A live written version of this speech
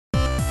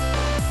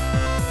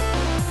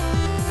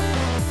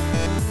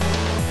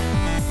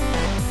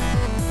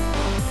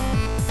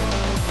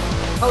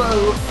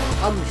Hello,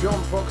 I'm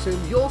John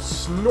Proxim. Your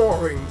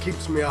snoring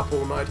keeps me up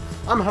all night.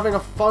 I'm having a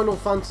Final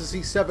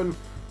Fantasy VII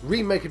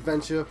Remake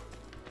adventure.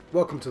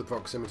 Welcome to the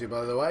proximity,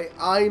 by the way.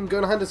 I'm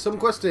going to hand us some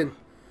quest in.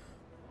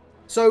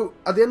 So,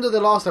 at the end of the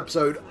last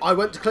episode, I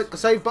went to click the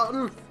save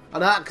button,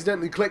 and I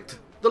accidentally clicked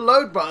the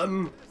load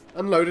button,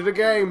 and loaded a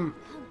game.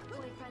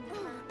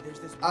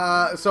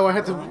 So I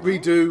had to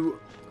redo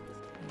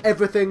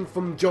everything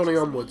from Johnny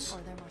onwards.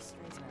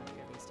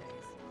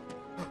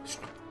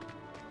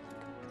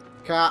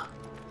 Cat.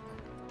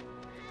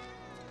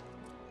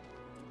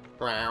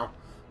 Wow.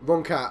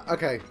 Wrong cat.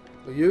 Okay.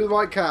 Are you the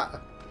right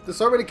cat? There's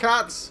so many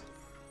cats.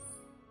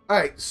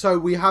 Alright, so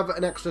we have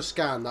an extra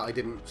scan that I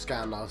didn't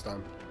scan last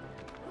time.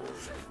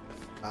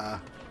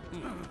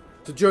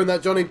 So during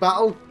that Johnny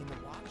battle,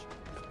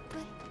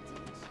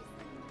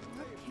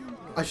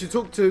 I should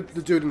talk to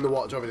the dude in the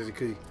watch, obviously,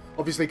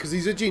 because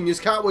he's a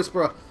genius cat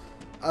whisperer.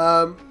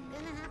 Oh.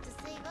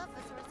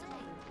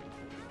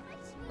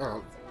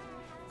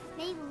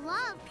 They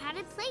love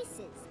crowded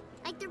places,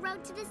 like the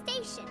road to the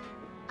station.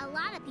 A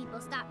lot of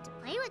people stop to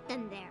play with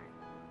them there.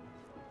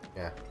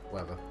 Yeah,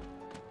 whatever.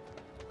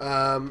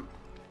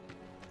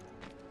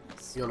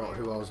 You're not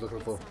who I was looking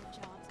for.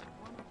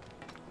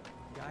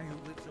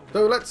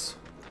 So let's...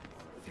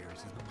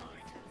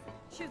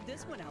 Chewed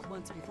this one out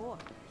once before.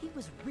 He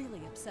was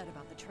really upset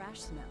about the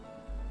trash smell.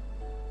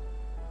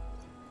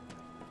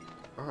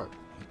 Alright.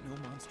 Ain't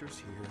no monsters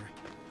here.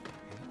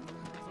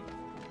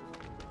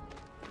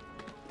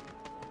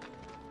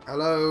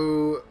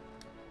 Hello,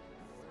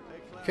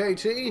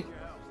 Katie.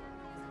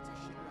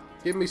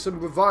 Give me some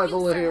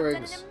revival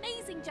hearings. You've done an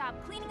amazing job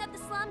cleaning up the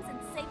slums and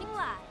saving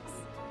lives.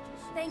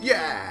 Thank you.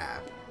 Yeah.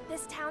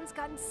 This town's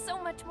gotten so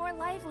much more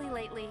lively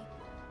lately,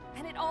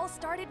 and it all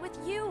started with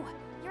you.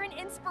 You're an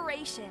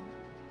inspiration.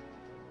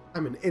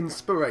 I'm an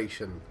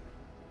inspiration.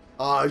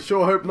 I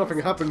sure hope nothing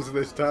happens to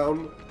this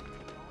town.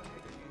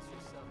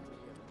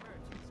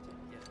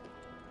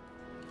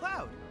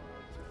 Cloud,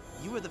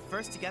 you were the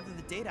first to gather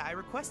the data I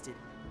requested.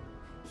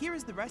 Here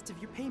is the rest of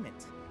your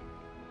payment.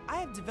 I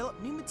have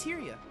developed new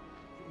materia.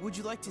 Would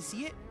you like to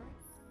see it?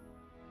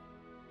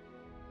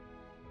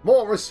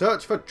 More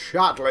research for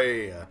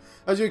Chadley.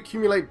 As you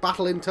accumulate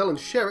battle intel and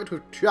share it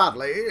with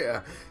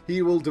Chadley,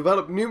 he will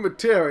develop new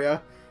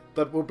materia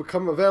that will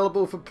become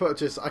available for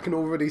purchase. I can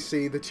already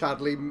see the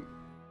Chadley,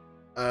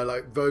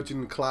 like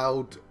Virgin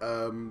Cloud,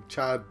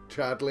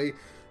 Chadley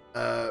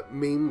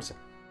memes.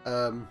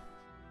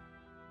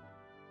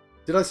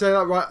 Did I say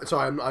that right?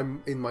 Sorry,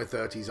 I'm in my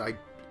 30s. I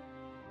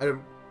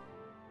don't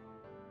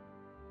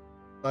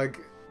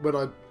like when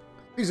I.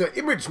 These are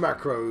image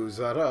macros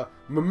that are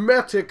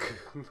mimetic.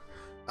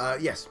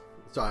 Yes.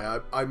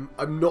 Sorry,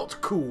 I'm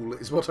not cool.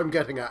 Is what I'm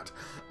getting at.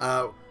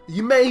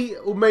 You may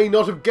or may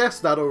not have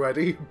guessed that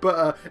already,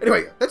 but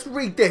anyway, let's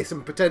read this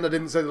and pretend I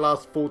didn't say the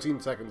last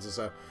 14 seconds or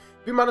so.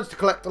 If you manage to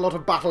collect a lot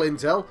of battle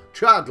intel,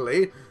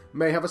 Chadley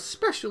may have a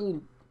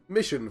special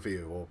mission for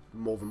you, or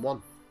more than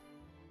one.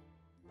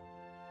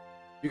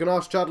 You can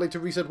ask Chadley to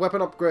reset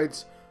weapon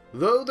upgrades,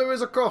 though there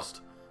is a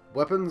cost.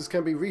 Weapons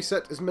can be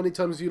reset as many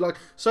times as you like.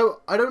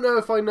 So, I don't know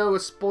if I know a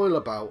spoil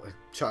about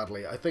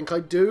Chadley. I think I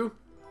do.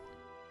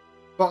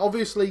 But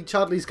obviously,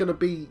 Chadley's going to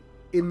be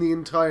in the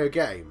entire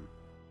game.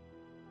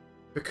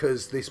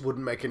 Because this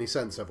wouldn't make any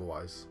sense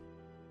otherwise.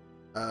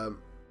 The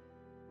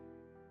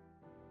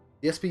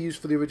SPUs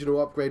for the original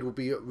upgrade will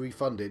be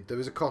refunded. There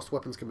is a cost.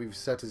 Weapons can be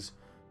reset as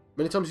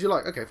many times as you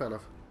like. Okay, fair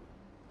enough.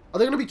 Are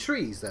they going to be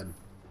trees then?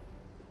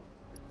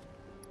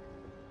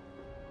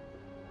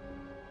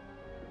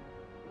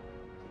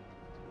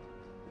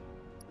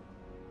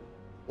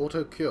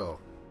 Auto cure.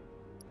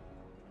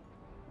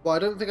 Well, I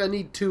don't think I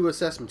need 2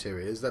 assessment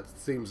areas. That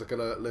seems like a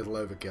little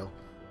overkill.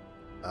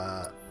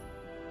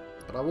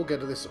 But I will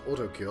get to this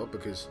auto cure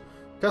because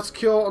cast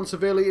cure on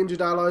severely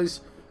injured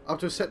allies up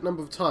to a set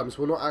number of times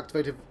will not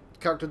activate if the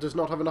character does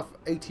not have enough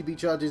ATB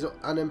charges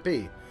and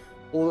MP,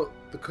 or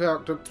the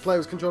player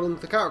is controlling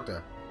the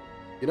character.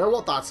 You know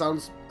what? That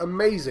sounds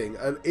amazing,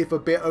 and if a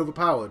bit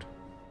overpowered.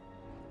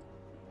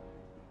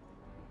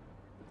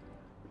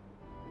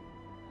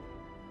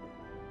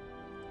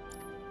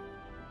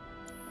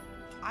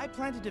 I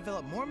plan to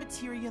develop more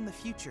materia in the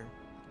future.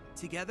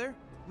 Together,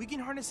 we can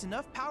harness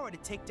enough power to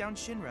take down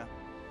Shinra.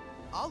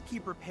 I'll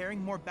keep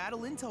preparing more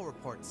battle intel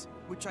reports,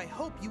 which I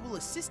hope you will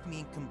assist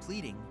me in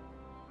completing.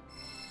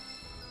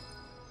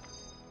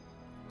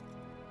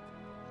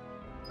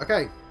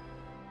 Okay.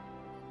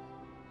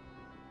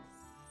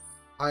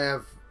 I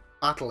have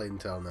battle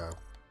intel now.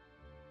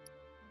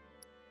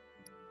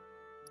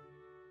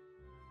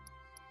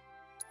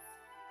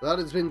 That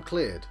has been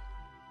cleared.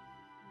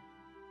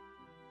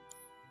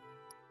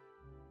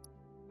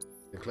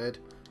 Cleared.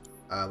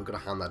 We've got to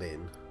hand that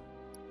in.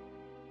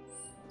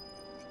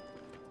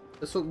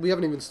 We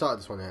haven't even started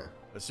this one yet.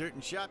 A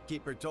certain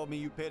shopkeeper told me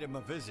you paid him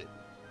a visit.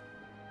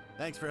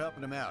 Thanks for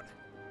helping him out.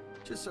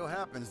 Just so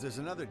happens there's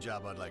another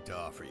job I'd like to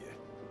offer you.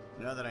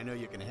 Now that I know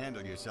you can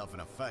handle yourself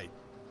in a fight.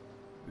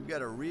 We've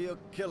got a real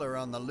killer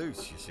on the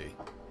loose, you see.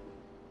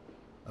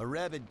 A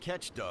rabid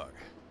catch dog.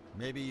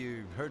 Maybe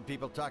you've heard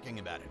people talking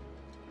about it.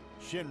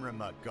 Shinra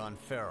muck gone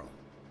feral.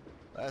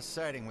 Last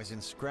sighting was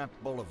in Scrap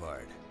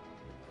Boulevard.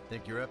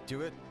 Think you're up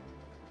to it?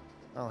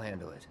 I'll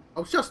handle it. I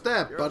was just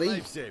there, You're buddy. a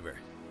lifesaver.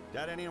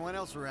 Doubt anyone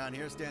else around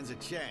here stands a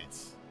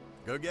chance.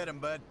 Go get him,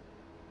 bud.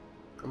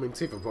 I mean,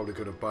 Tifa probably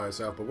could have by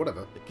herself, but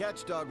whatever. The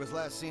catchdog was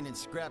last seen in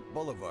Scrap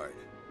Boulevard.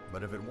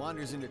 But if it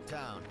wanders into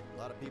town, a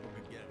lot of people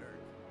could get hurt.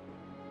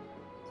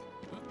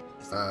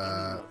 Is there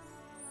any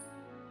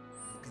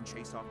who can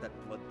chase off that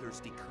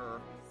bloodthirsty cur?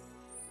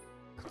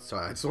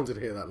 Sorry, I just wanted to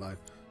hear that line.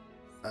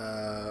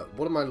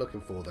 What am I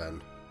looking for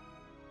then?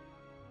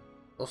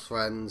 Lost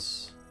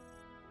friends.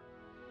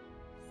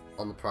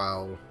 On the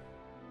prowl.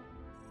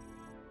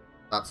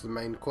 That's the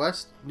main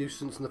quest.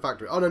 Nuisance in the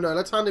factory. Oh, no,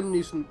 let's hand him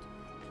nuisance.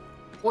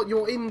 What?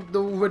 You're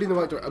already in the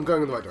right direction. I'm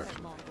going in the right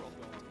direction.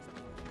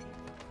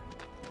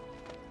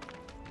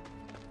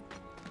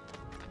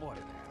 What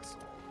an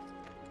asshole.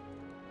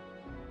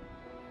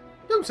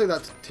 Don't say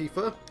that to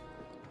Tifa.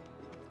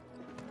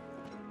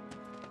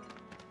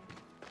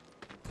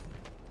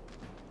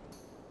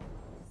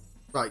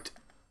 Right.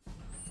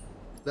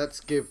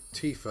 Let's give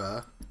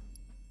Tifa...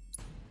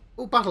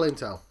 Oh, battle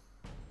intel.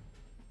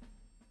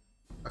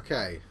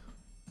 Okay.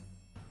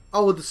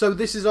 Oh, so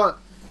this is a...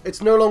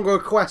 It's no longer a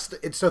quest,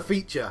 it's a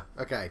feature.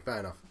 Okay, fair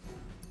enough.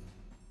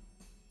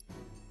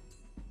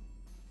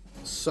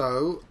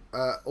 So,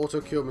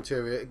 auto-cure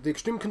materia. The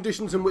extreme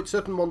conditions in which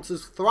certain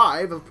monsters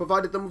thrive have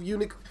provided them with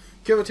unique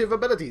curative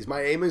abilities.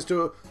 My aim is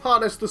to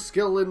harness the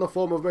skill in the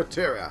form of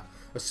materia.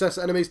 Assess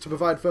enemies to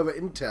provide further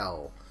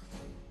intel.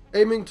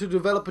 Aiming to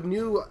develop a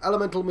new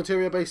elemental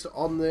materia based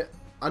on the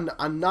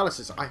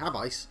analysis, I have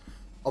ice,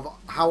 of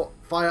how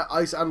fire,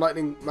 ice, and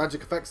lightning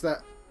magic affects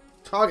their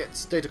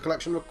targets. Data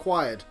collection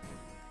required.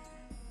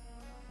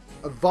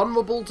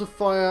 Vulnerable to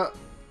fire.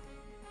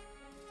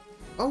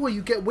 Oh, well,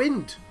 you get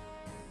wind.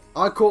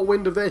 I caught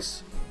wind of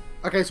this.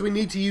 Okay, so we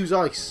need to use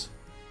ice.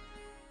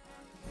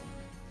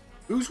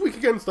 Who's weak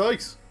against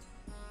ice?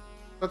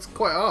 That's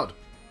quite hard.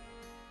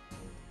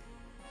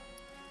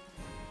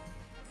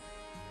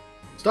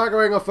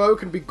 Staggering a foe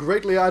can be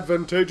greatly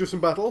advantageous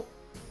in battle.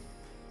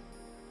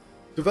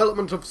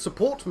 Development of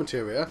support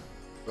materia.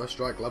 First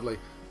strike, lovely.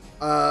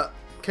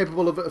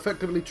 Capable of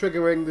effectively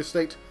triggering the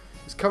state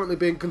is currently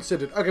being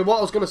considered. Okay, what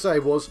I was going to say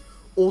was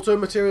auto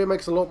materia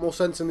makes a lot more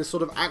sense in this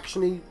sort of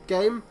action-y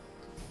game.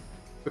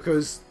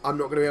 Because I'm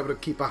not going to be able to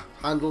keep a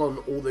handle on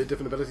all the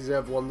different abilities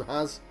everyone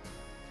has.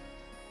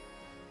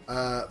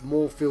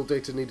 More field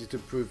data needed to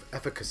prove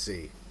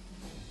efficacy.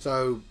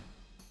 So,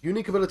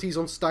 unique abilities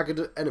on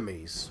staggered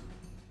enemies.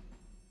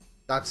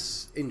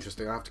 That's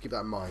interesting, I have to keep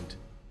that in mind.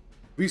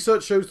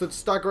 Research shows that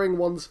staggering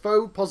one's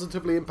foe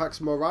positively impacts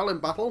morale in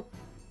battle.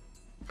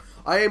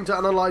 I aim to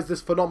analyze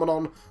this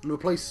phenomenon and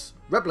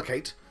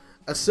replicate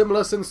a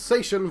similar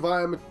sensation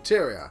via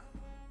materia.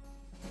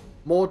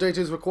 More data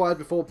is required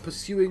before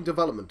pursuing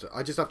development.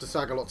 I just have to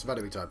stagger lots of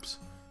enemy types.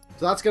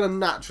 So that's going to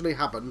naturally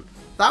happen.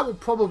 That will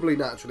probably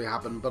naturally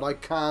happen, but I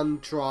can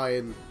try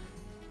and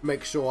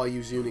make sure I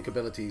use unique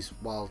abilities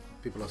while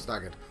people are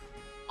staggered.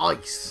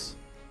 Ice.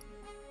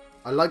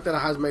 I like that it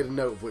has made a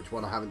note of which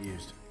one I haven't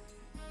used.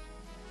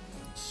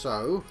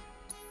 So...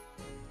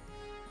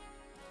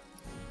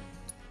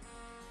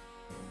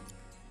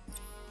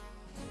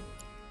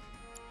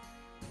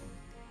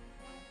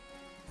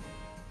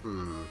 I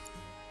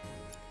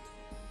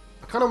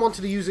kind of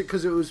wanted to use it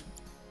because it was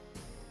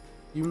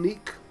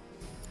unique.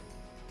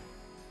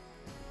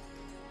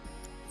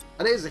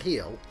 And it is a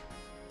heal.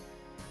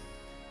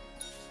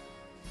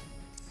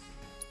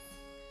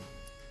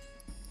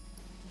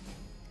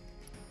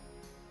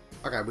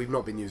 Okay, we've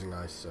not been using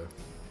ice, so...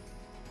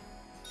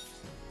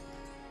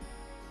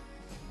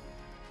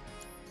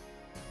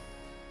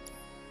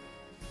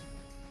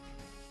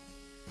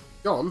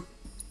 John,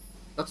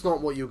 that's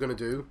not what you're going to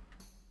do.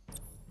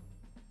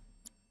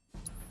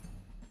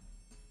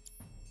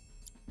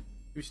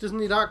 She doesn't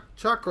need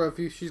chakra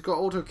if she's got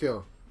auto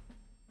cure.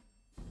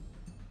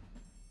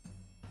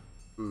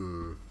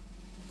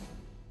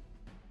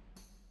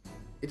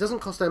 It doesn't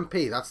cost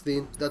MP. That's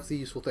the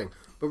useful thing.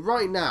 But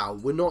right now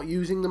we're not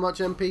using the much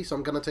MP, so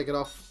I'm gonna take it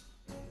off.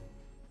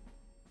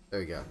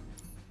 There we go.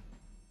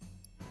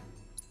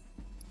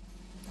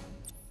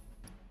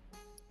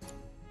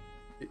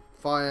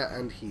 Fire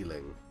and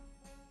healing.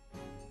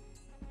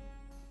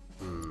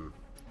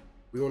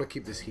 We want to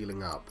keep this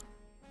healing up.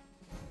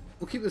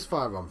 We'll keep this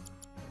fire on.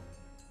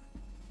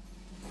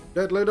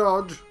 Deadly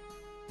dodge.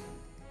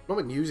 I've not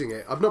been using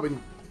it. I've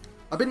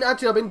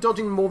been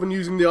dodging more than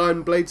using the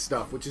iron blade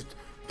stuff, which is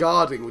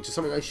guarding, which is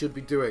something I should be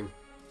doing.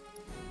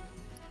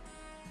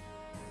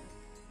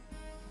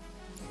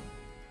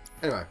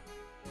 Anyway.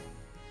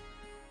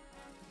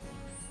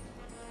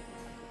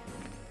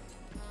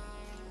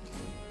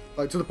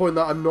 Like, to the point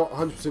that I'm not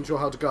 100% sure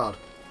how to guard.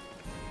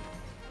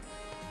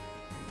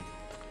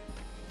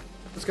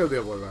 Let's go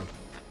the other way around.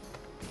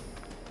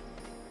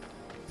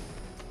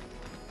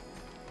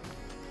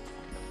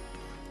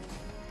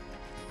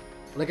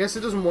 And I guess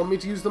it doesn't want me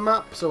to use the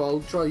map, so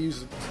I'll try to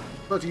use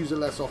it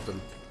less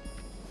often.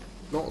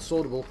 Not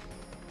swordable.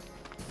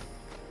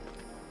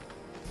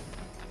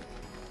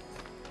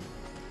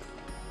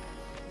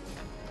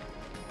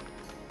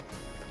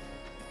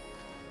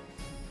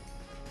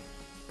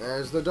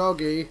 There's the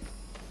doggy.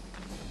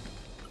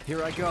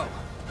 Here I go.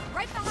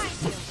 Right behind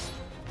you.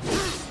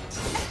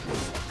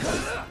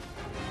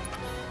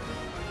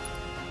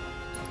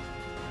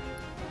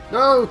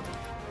 No!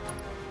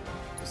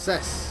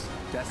 Assess.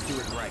 Let's do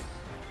it right.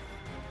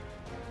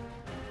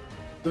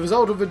 The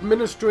result of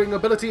administering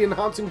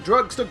ability-enhancing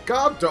drugs to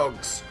guard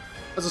dogs.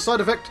 As a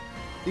side effect,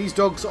 these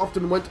dogs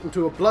often went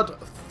into a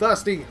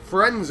bloodthirsty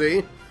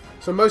frenzy,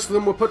 so most of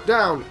them were put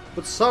down,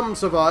 but some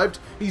survived.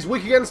 He's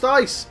weak against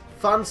ice.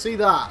 Fancy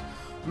that.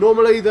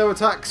 Normally, their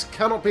attacks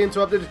cannot be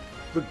interrupted,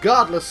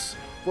 regardless of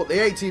what the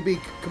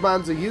ATB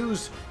commands are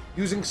used.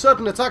 Using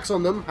certain attacks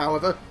on them,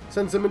 however,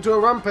 sends them into a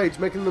rampage,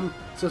 making them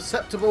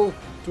susceptible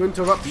to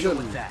interruption. Deal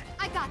with that.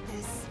 I got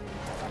this.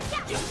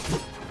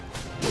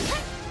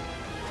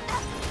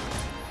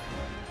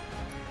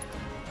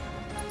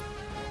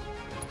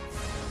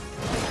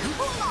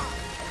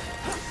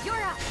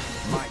 You're up.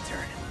 My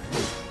turn.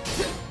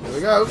 There we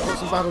go. Got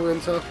some battle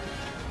intel.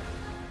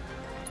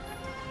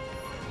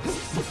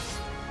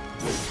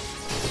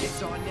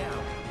 It's on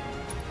now.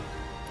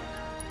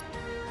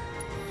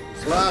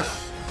 Slash.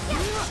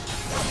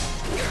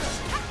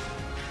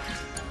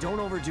 Don't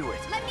overdo it.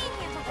 Let me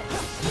handle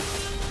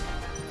this.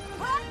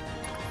 Huh?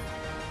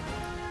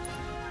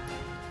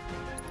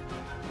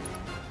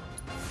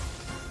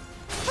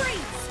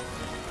 Freeze!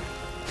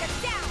 Get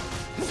down!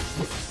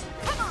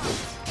 Come on!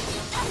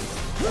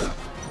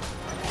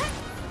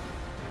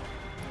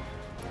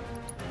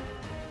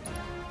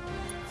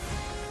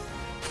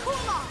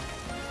 Cool off!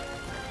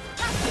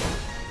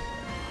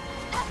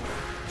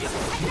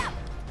 Head up!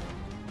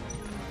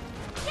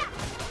 Yeah!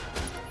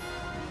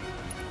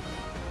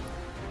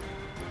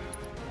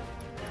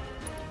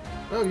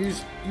 Oh,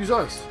 use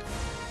ice.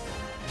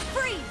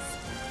 Freeze!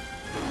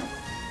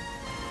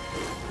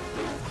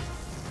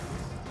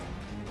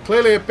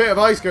 Clearly a bit of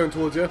ice going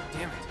towards you.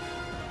 Damn it.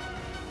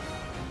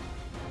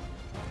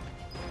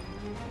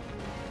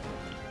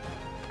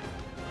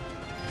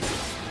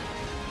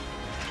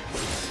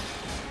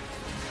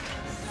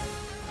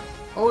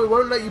 Oh, it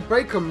won't let you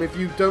break them if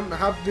you don't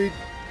have the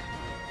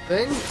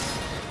thing?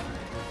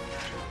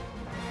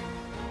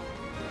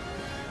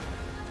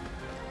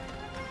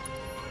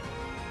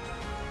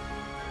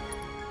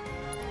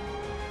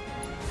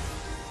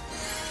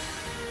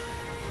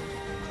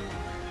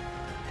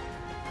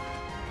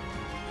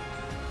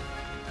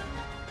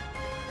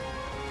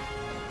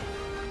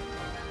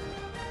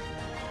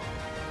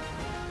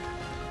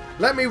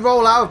 Let me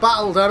roll out of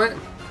battle, damn it!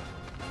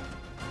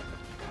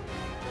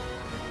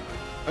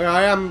 Okay,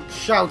 I am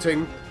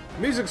shouting.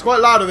 Music's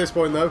quite loud at this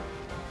point, though.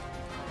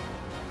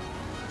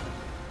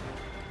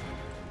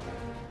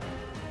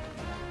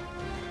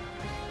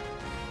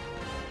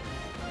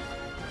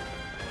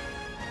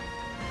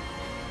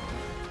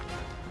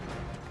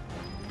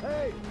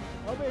 Hey,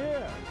 over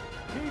here.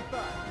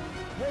 Keeper.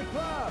 Hey,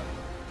 Prowl.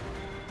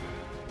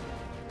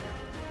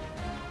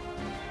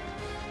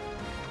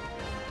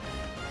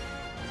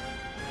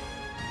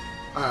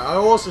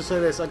 I'll also say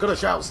this. I gotta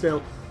shout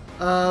still.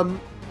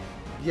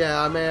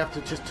 Yeah, I may have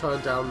to just turn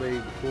down the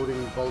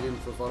recording volume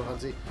for Final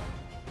Fantasy.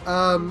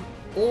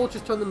 Or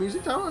just turn the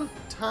music down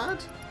a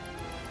tad.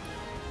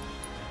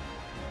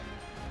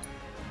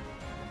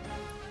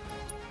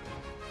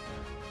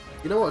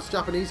 You know what? It's a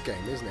Japanese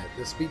game, isn't it?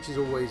 The speech is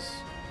always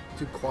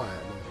too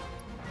quiet.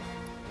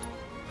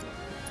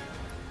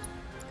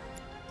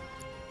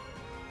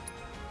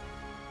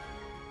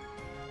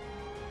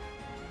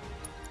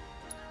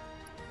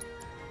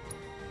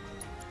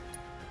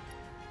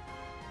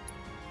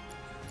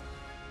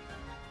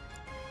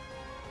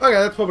 Okay,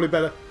 that's probably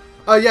better.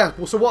 Yeah,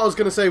 well, so what I was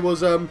going to say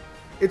was,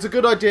 it's a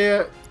good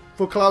idea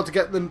for Cloud to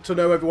get them to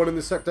know everyone in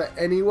this sector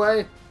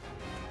anyway.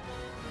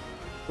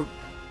 For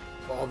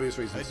obvious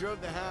I reasons.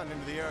 drove the Hound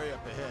into the area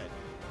up ahead.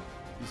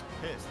 He's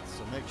pissed,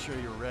 so make sure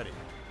you're ready.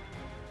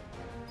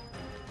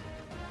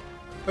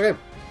 Okay.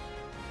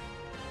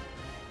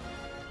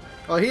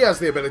 Oh, he has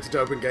the ability to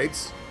open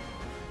gates.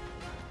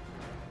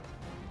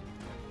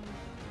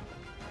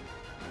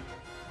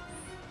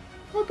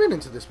 I've been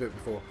into this bit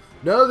before.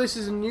 No, this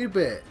is a new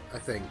bit, I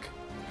think.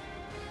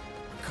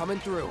 Coming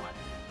through.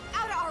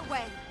 Out of our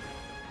way!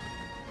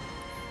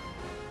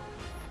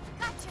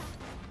 Gotcha!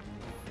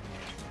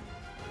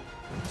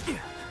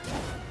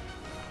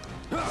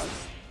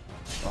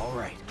 All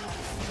right.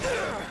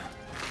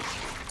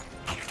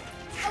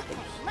 Okay,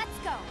 let's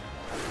go!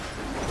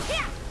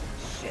 Yeah!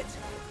 Shit.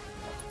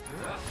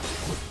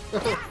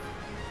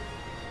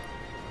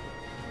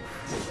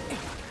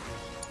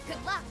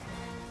 Good luck!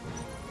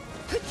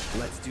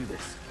 Let's do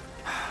this.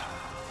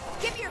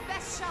 Give your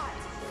best shot!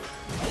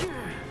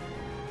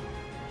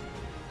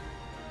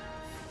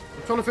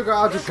 I'm trying to figure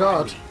out how to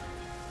guard.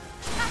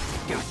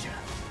 Gotcha.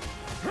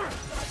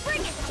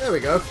 Bring it! There we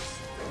go.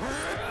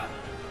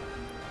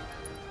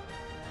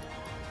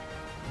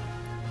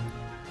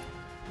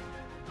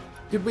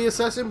 Did we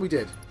assess him? We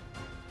did.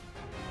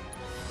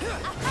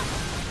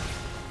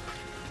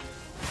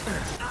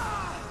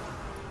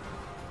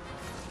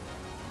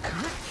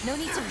 No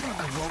need to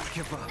I won't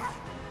give up.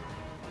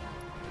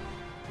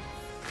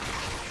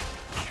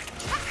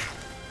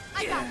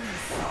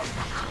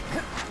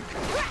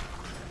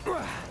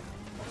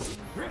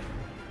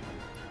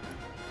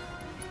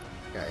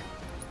 Okay.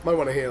 Might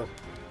want to heal.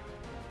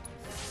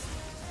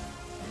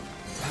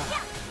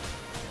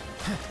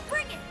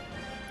 Bring it!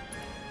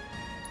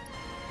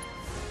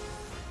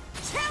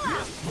 Chill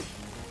out!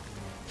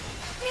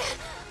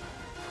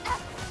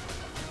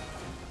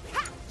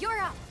 You're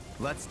up!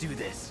 Let's do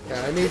this. Okay,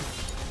 I need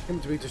him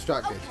to be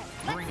distracted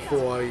Okay,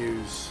 before I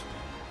use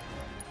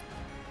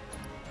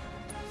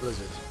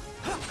Blizzard.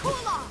 cool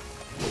off!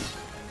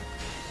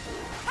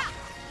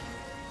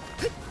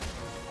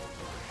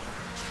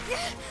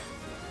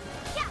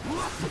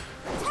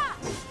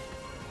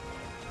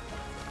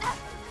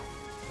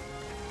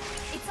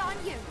 It's on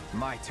you.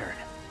 My turn.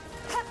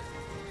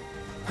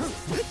 I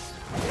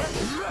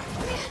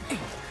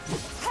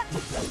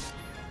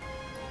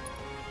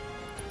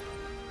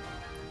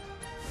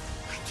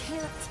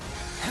can't.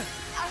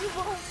 I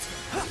won't.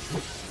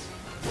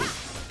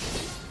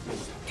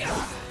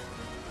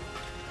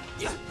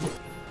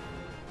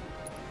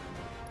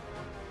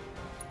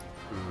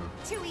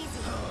 Too easy.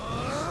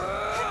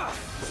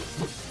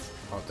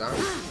 Oh, damn.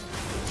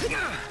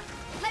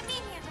 Let me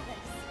handle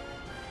this.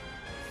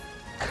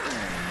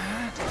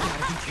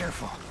 Gotta be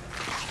careful.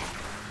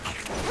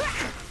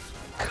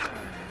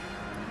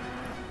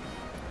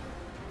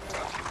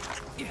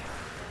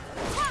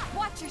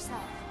 Watch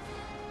yourself.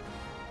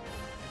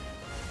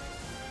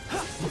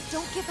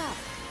 Don't give up.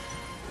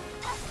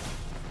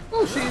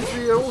 Oh, she's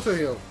the auto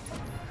heal.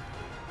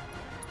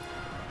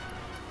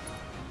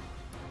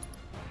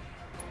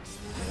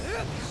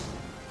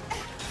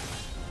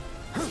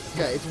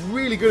 Okay, it's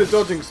really good at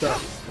dodging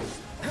stuff.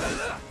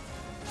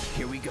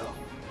 Here we go.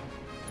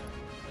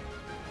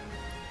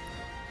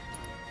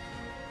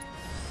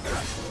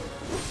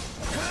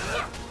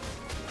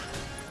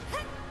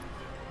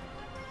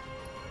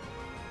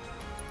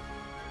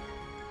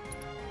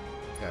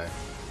 Okay.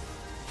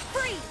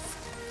 Freeze.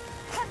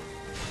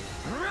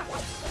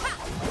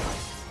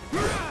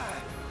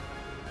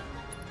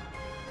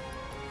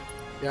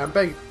 Yeah, I'm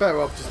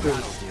better off just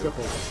doing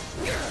triple.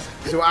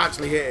 So we're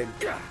actually hitting.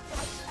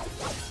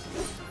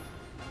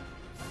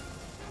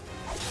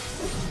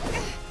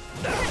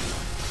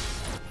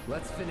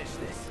 Let's finish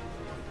this.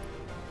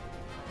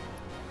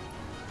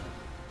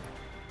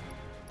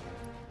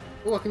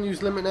 Oh, I can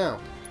use limit now.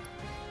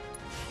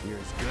 You're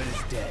as good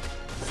as dead.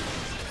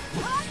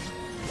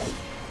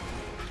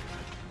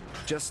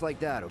 Just like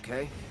that,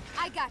 okay?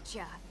 I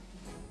gotcha.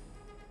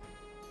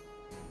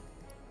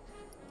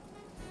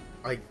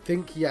 I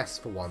think yes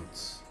for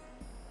once.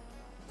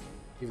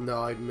 Even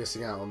though I'm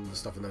missing out on the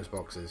stuff in those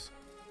boxes.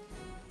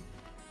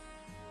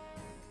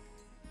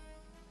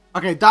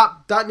 Okay,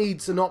 that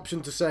needs an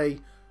option to say,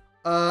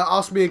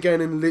 ask me again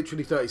in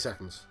literally 30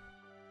 seconds.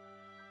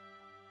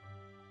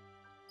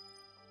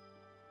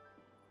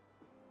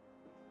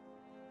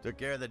 Took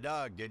care of the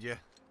dog, did you?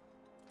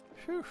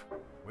 Phew,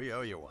 we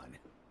owe you one.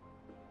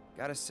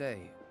 Gotta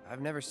say,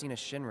 I've never seen a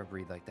Shinra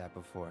breed like that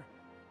before.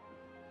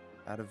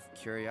 Out of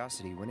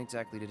curiosity, when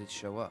exactly did it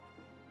show up?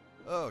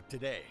 Oh,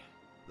 today.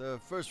 The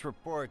first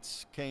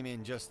reports came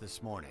in just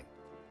this morning.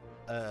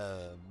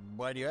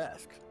 Why do you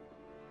ask?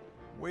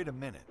 Wait a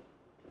minute.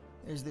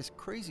 There's this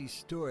crazy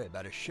story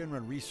about a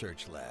Shinra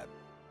research lab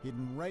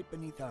hidden right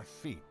beneath our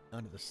feet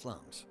under the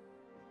slums.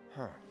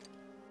 Huh.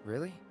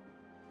 Really?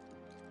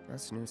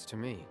 That's news to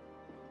me.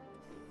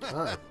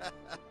 Oh.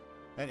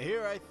 And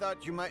here I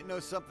thought you might know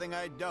something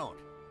I don't.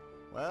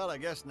 Well, I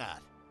guess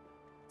not.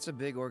 It's a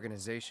big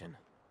organization.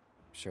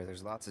 Sure,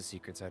 there's lots of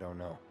secrets I don't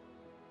know.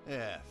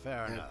 Yeah,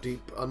 fair Yeah, enough.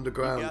 deep You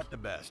underground. got the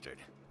bastard.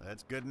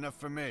 That's good enough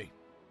for me.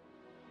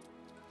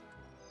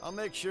 I'll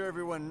make sure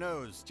everyone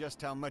knows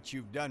just how much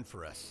you've done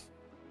for us.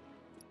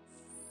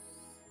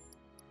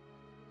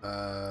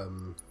 I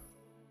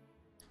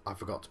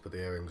forgot to put the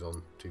earrings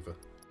on, Tifa.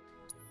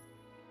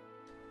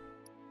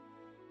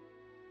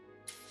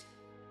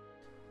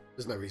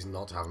 There's no reason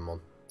not to have them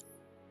on.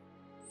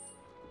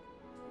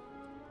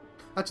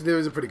 Actually, there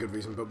is a pretty good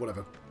reason, but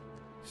whatever.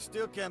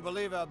 Still can't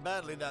believe how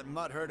badly that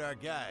mutt hurt our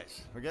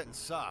guys. We're getting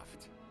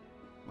soft.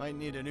 Might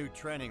need a new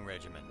training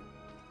regimen.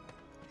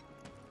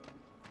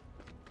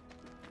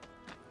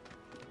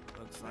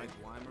 Looks like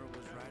Weimer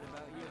was right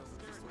about you.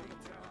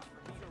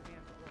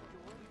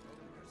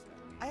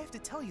 I have to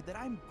tell you that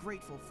I'm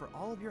grateful for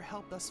all of your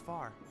help thus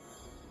far.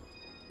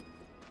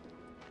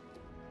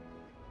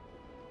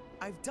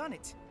 I've done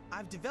it.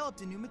 I've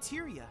developed a new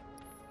materia.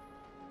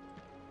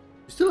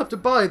 You still have to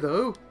buy,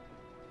 though.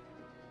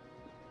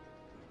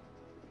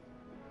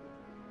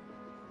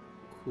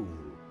 Cool.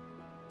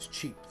 It's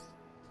cheap.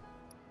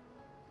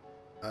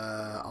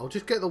 I'll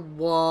just get the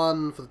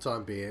one for the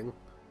time being.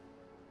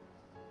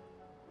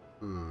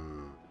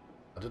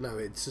 I don't know.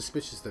 It's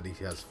suspicious that he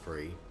has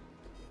 3.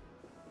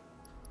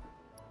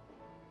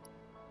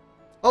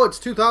 Oh, it's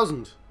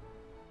 2,000.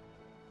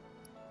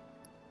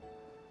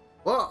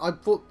 Well, I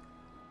thought...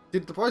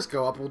 Did the price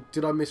go up, or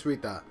did I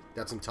misread that?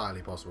 That's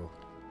entirely possible.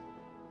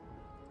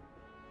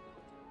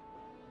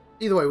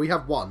 Either way, we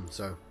have 1,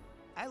 so...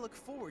 I look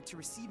forward to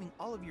receiving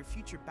all of your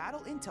future battle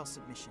intel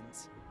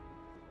submissions.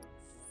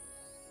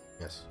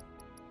 Yes.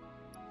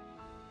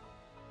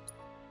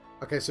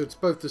 Okay, so it's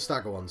both the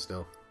stagger ones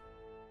still.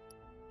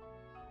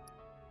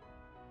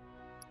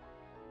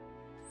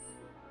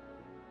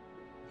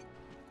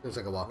 Seems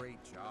like a while.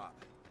 Great job.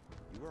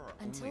 You are our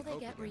Until only they hope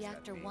get against that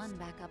Reactor beast. 1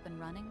 back up and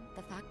running,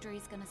 the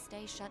factory's gonna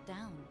stay shut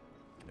down.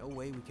 No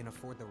way we can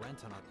afford the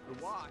rent on our...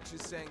 The watch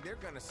is saying they're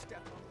gonna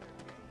step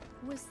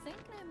on. Was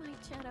thinking I might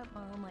chat up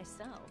Prowl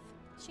myself.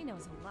 She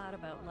knows a lot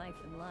about life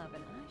and love,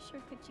 and I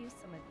sure could use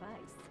some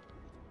advice.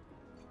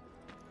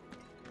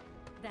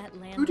 That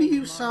landlady Who do you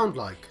Mom, sound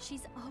like?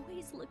 She's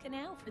always looking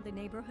out for the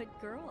neighborhood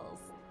girls.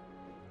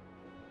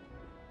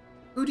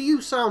 Who do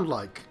you sound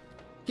like?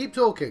 Keep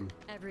talking.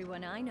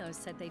 Everyone I know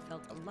said they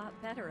felt a lot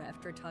better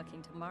after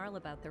talking to Marl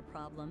about their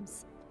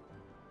problems.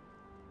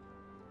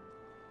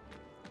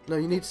 No,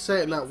 you need to say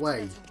it in that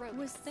way.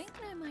 Was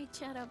thinking I might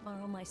chat up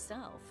Marl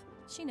myself.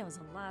 She knows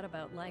a lot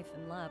about life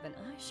and love, and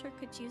I sure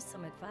could use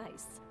some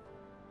advice.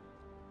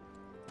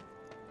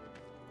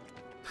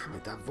 Damn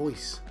it, that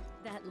voice.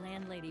 That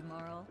landlady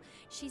Marl,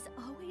 she's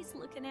always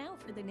looking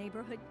out for the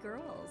neighborhood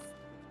girls.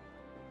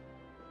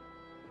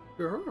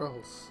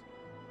 Girls.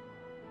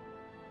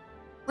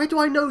 Where do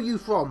I know you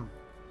from?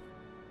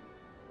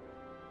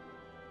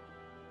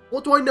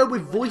 What do I know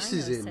with Everyone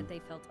voices I know in? said they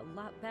felt a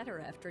lot better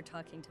after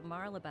talking to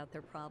Marl about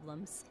their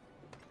problems.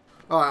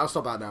 Alright, I'll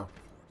stop that now.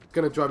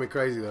 Gonna drive me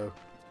crazy though.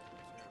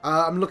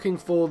 I'm looking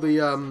for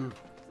the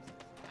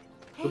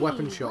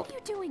weapon shop. What are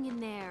you doing in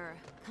there?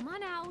 Come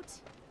on out.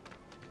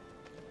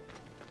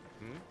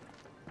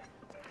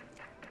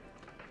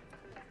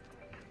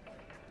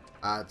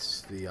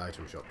 That's the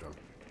item shop, John.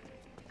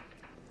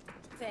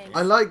 Thanks.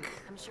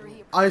 I'm sure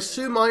he I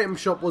assume item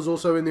shop was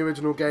also in the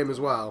original game as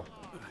well.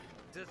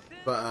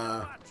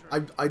 But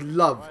I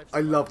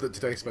love that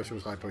today's special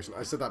was high potion.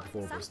 I said that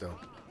before, but still.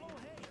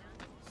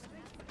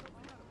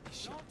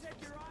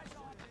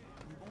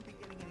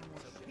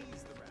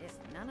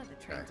 If none of the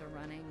trains are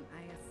running,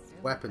 I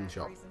assume Weapon the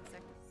shop. factory's in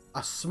sec-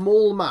 A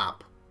small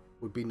map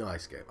would be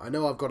nice, game. I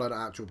know I've got an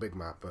actual big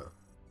map, but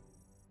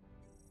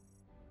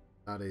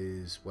that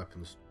is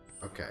weapons.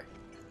 Okay,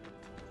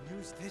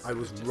 Use this I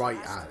was just right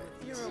last at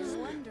it. You're a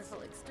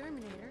wonderful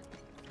exterminator.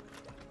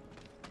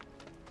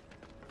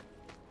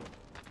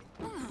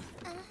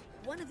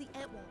 One of the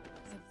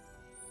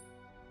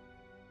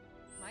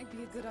might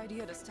be a good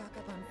idea to stock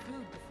up on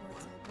food before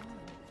it's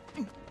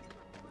all gone.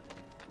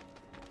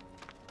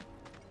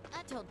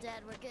 I told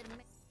Dad we're good.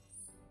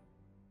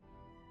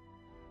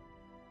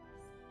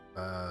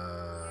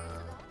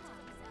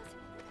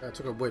 I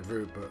took a weird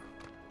route, but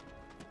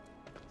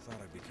Thought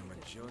I'd become a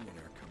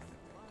billionaire coming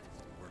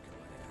working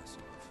my ass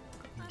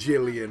off.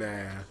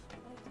 Gillionaire.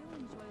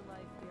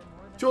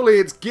 Surely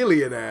it's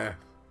Gillionaire.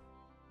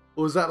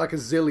 Or is that like a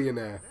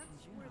zillionaire? So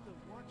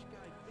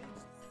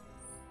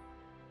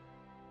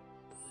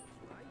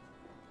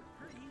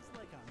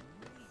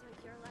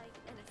you're like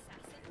an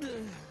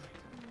assassin?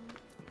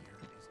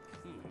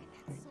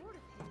 That sword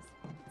of his,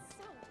 it's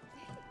so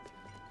big.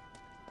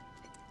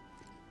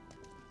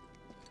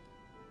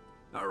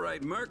 All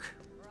right, Merc.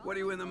 What are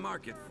you in the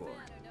market for?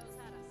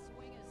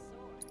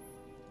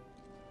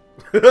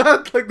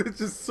 Like there's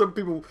just some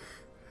people.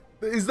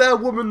 Is there a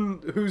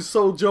woman whose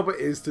sole job it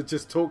is to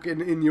just talk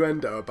in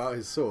innuendo about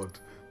his sword?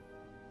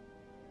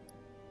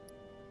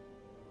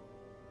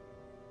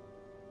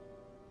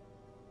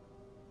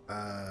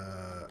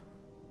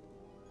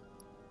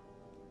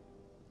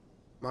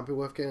 Might be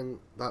worth getting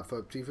that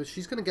for Tifa.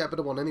 She's gonna get a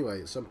better one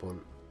anyway at some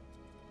point.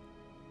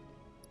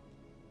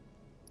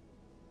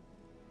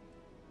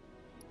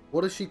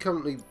 What is she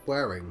currently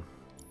wearing?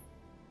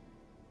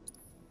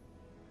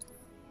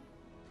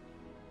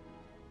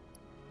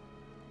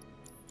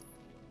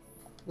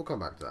 We'll come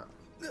back to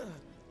that.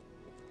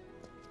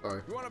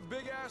 Sorry. You want a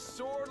big ass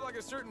sword like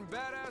a certain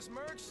badass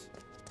mercs?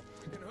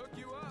 I can hook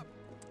you up.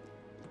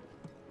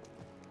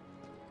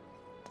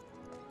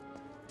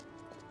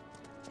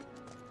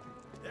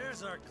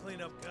 There's our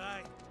cleanup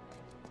guy.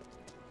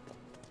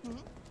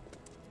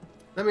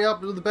 Let me up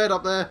to the bed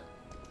up there.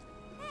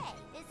 Hey,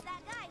 it's that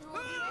guy who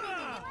will do anything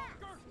you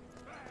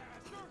ask.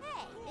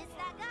 Hey, it's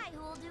that guy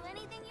who will do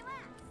anything you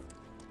ask.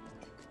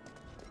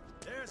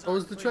 There's Oh, our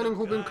has the training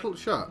hall been cleanup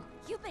guy. shut?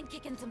 You've been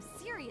kicking some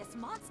serious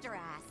monster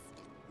ass.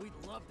 We'd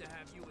love to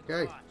have you with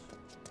Okay. the watch.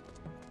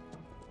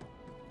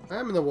 I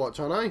am in the watch,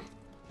 aren't I?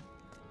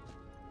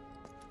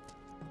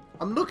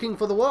 I'm looking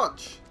for the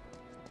watch.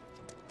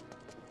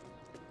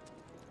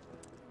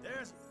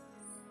 There's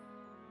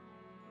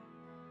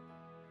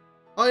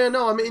Oh yeah,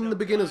 no, I'm in the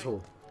beginner's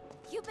hall.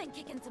 You've been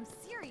kicking some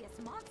serious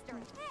monster.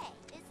 Hey,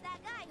 it's that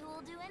guy who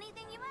will do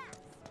anything you ask.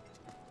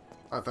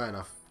 Oh, fair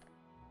enough.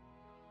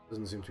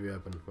 Doesn't seem to be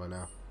open right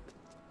now.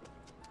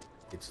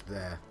 It's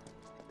there.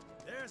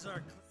 there's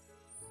our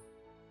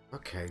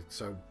Okay,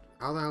 so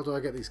how the hell do I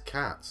get these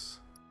cats?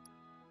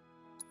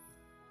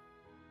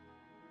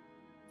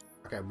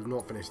 Okay, we've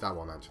not finished that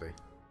one actually.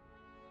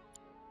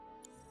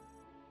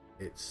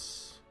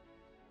 It's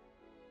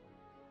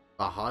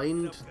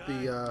behind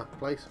the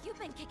place. You've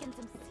been kicking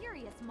some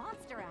serious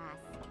monster ass.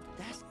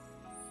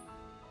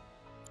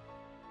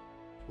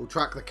 We'll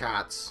track the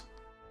cats.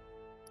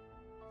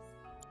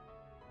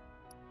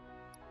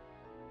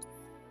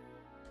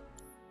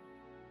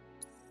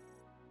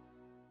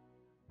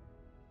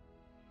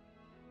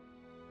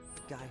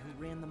 The guy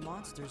who ran the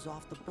monsters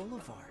off the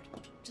boulevard.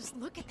 Just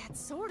look at that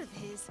sword of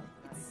his.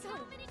 It's so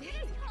big.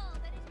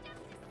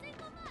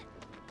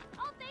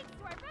 All thanks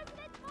to our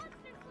resident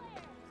monster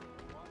slayer.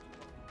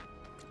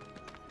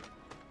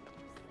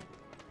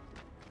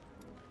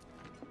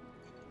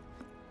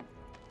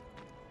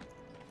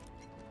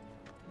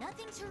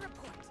 Nothing to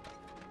report.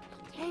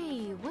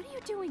 Hey, what are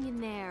you doing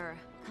in there?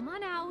 Come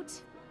on out.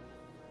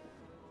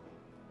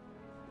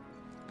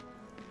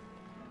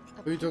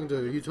 Who are you talking to?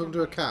 Are you talking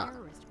to a cat?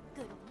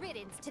 Good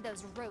riddance to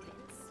those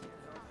rodents.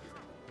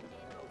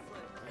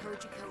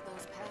 Heard you killed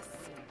those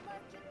pests.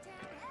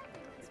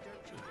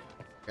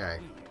 Okay.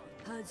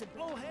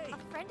 Oh, hey!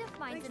 A friend of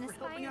mine's an Thanks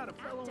for helping aspiring out a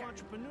fellow actor.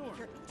 entrepreneur. If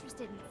you're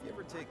interested in You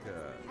ever take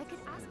a... I could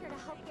ask her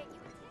to help get you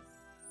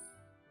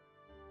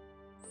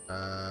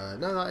a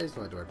No, that is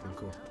my direction.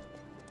 Cool.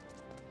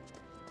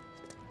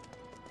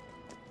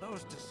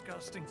 Those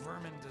disgusting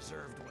vermin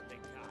deserved what they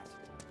got.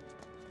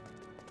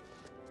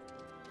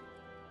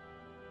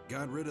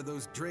 Got rid of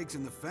those drakes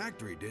in the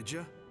factory, did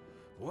ya?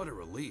 What a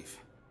relief.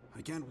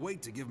 I can't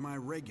wait to give my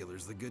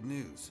regulars the good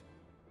news.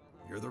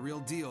 You're the real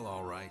deal,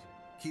 all right.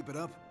 Keep it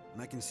up,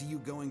 and I can see you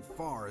going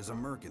far as a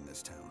merc in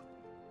this town.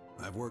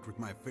 I've worked with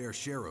my fair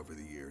share over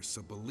the years,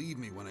 so believe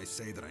me when I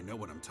say that I know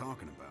what I'm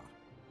talking about.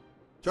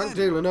 Drunk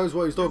dealer knows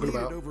what he's talking I made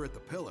about. it over at the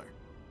pillar.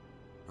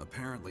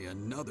 Apparently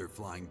another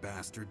flying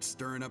bastard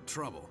stirring up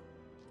trouble.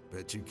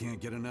 Bet you can't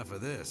get enough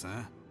of this,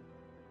 huh?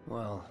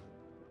 Well...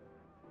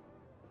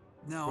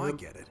 No, I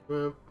get it.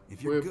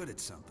 If you're good at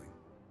something,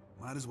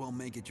 might as well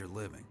make it your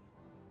living.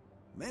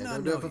 May They not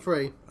don't do know it for you,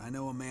 free. but I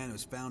know a man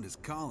who's found his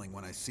calling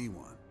when I see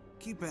one.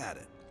 Keep at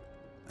it.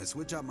 I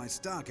switch out my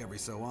stock every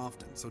so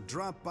often, so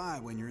drop by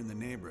when you're in the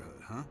neighborhood,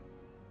 huh?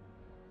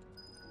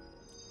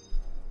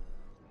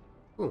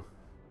 Cool.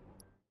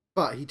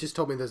 But he just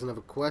told me there's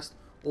another quest,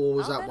 or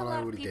was I'll that bet one a I lot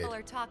of already did? people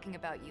are talking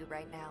about you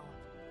right now.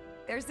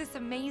 There's this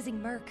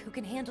amazing merc who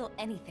can handle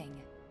anything.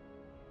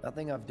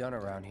 Nothing I've done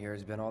around here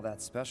has been all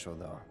that special,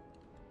 though.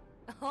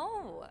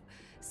 Oh,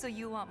 so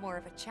you want more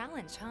of a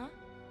challenge, huh?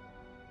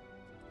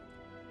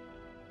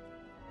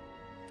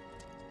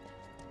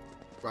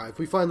 Right, if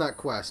we find that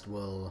quest,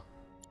 we'll...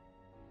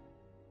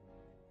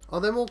 Are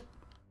there more?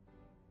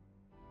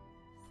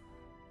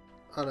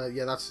 Oh no,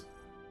 yeah, that's...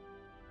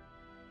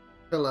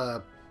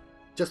 Pillar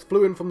just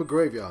flew in from the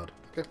graveyard.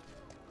 Okay.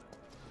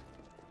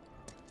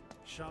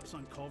 Shops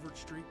on Culvert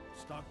Street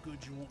stock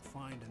goods you won't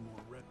find in more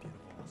reputable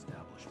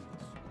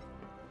establishments.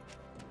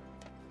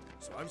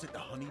 So I was at the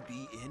Honey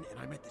Bee Inn and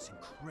I met this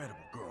incredible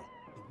girl.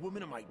 The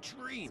woman of my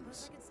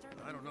dreams.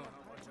 I don't know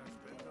how much I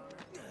spent on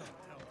her.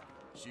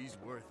 She's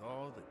worth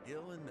all the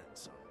gil and then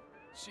some.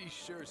 She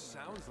sure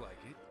sounds like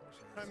it.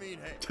 I mean,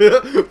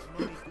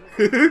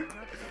 hey.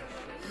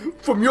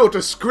 From your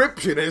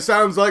description, it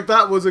sounds like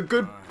that was a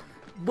good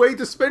way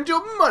to spend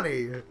your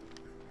money.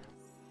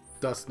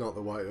 That's not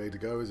the right way to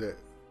go, is it?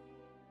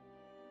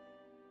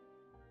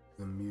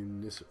 The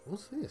municipal...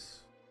 What's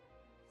this?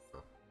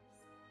 Oh.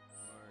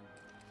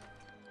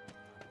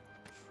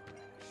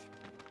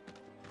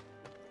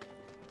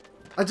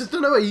 I just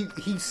don't know.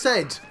 He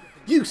said...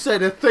 You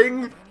said a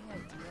thing.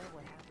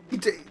 He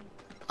did...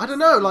 I don't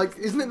know, like,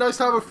 isn't it nice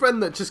to have a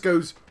friend that just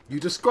goes,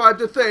 you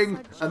described a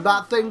thing, and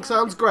that thing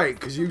sounds great,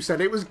 because you said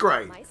it was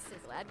great.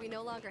 Glad we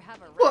no longer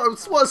have a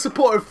What a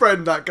supportive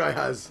friend that guy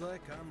has.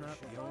 Like I'm not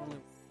the only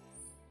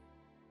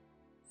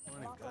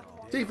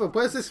Tifa,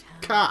 where's this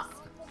cat?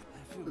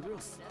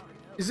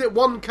 Is it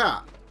one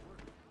cat?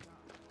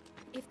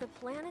 If the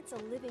planet's a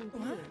living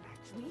being,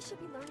 we should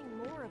be learning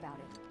more about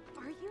it.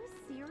 Are you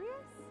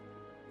serious?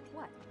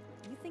 What?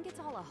 You think it's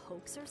all a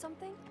hoax or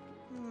something?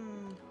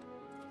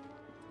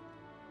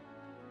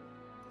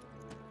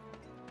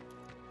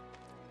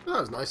 Oh,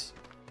 that was nice.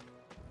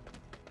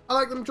 I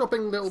like them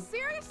dropping little...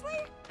 Seriously?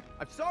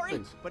 I'm sorry,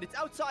 things. but it's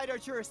outside our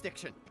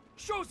jurisdiction.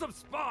 Show some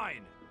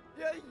spine!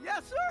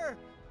 Yes, sir!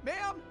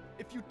 Ma'am,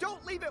 if you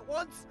don't leave at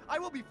once, I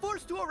will be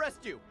forced to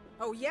arrest you.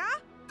 Oh, yeah?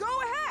 Go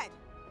ahead!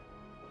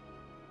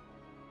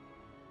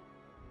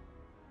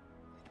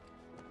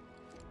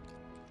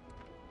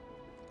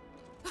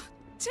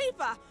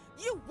 Tifa,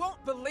 you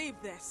won't believe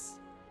this.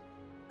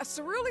 A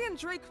cerulean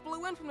drake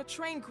flew in from the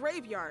train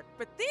graveyard,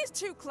 but these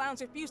two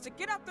clowns refused to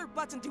get out their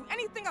butts and do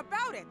anything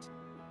about it.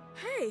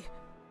 Hey,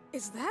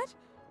 is that?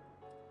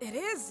 It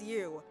is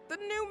you, the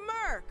new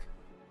merc.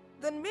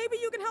 Then maybe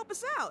you can help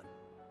us out.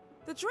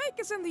 The drake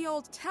is in the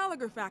old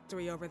telegraph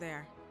factory over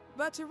there.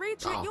 But to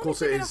reach it, of you need course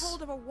to it get a is.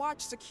 hold of a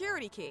watch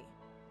security key.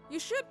 You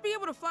should be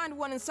able to find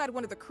one inside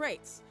one of the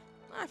crates.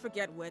 I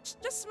forget which.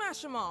 Just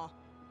smash them all.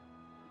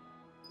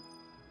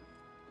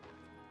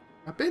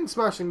 I've been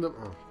smashing them...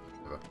 Oh,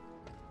 whatever.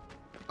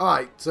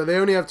 Alright, so they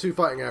only have 2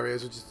 fighting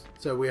areas, which is...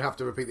 So we have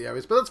to repeat the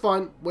areas, but that's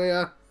fine.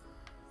 We're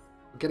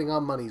getting our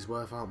money's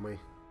worth, aren't we?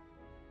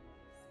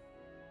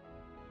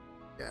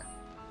 Yeah.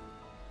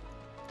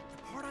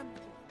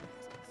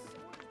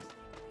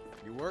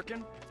 You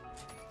working?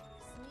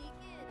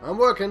 I'm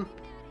working.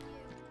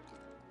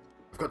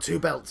 I've got 2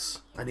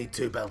 belts. I need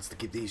 2 belts to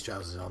keep these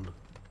trousers on.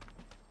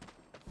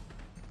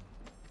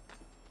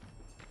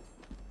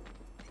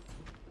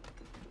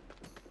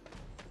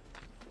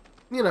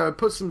 You know,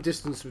 put some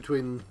distance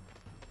between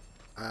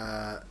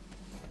the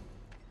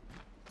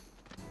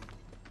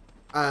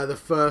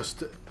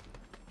first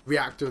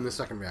reactor and the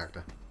second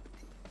reactor.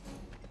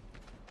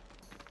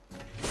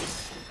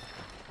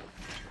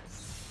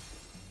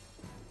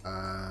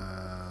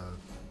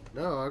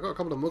 No, I got a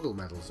couple of Muggle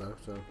medals though,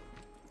 so.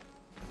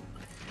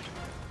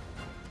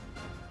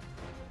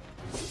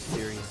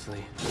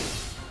 Seriously.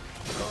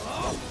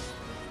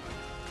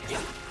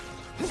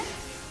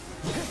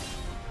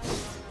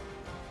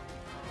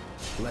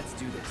 Let's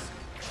do this.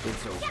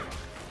 It's over.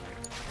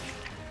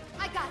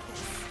 I got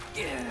this.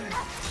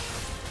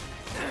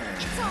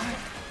 It's over.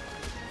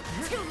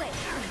 Too late.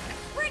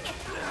 Bring it.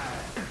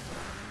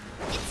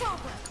 It's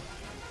over.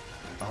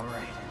 All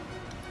right.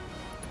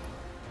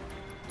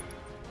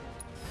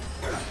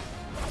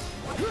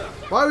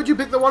 Why would you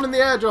pick the one in the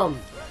air, John?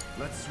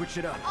 Let's switch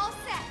it up. All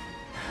set.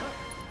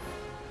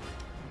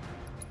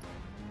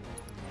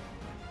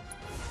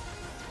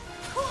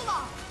 Cool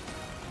off.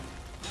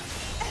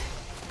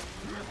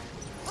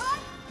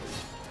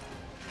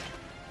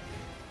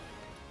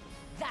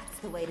 That's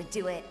the way to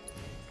do it.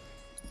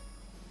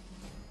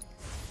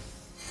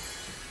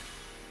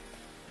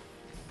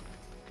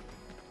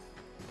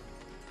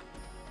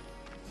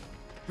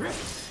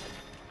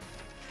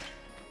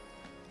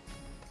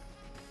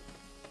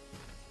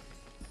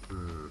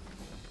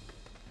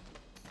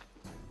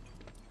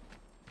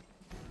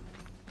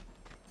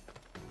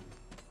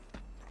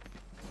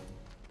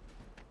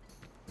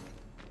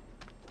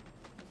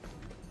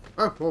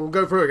 Oh, well, we'll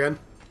go through again.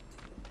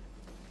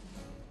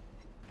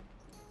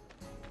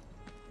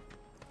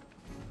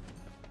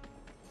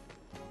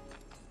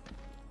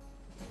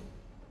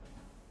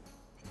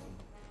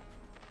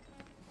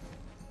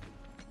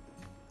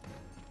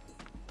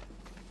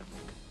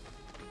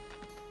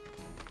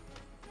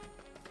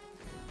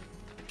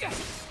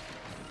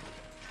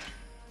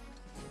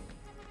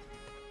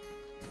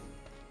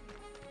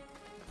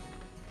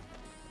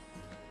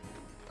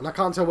 And I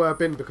can't tell where I've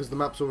been because the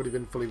map's already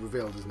been fully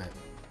revealed, isn't it?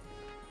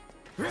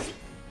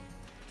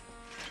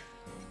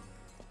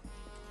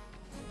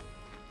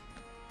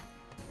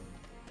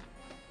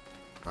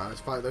 Alright,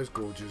 let's fight those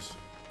gorges.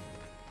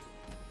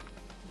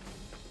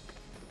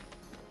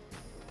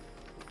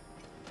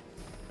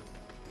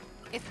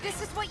 If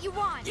this is what you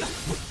want.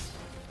 Enough.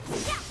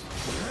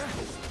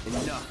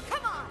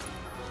 Come on.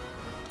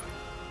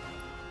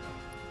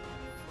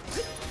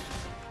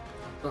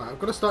 Alright, I've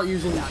got to start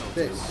using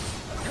this.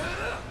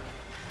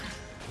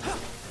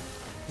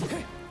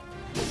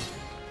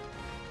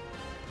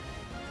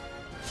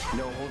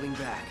 No holding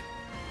back.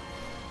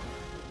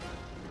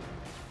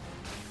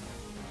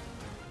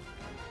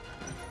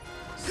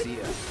 See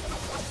ya.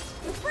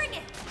 Bring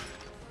it.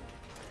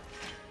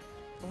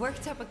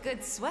 Worked up a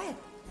good sweat.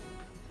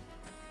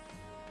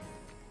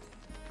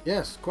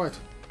 Yes, quite.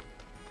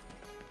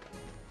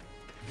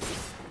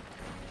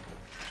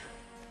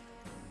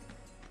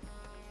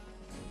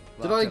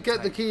 Did I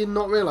get the key and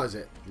not realise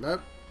it?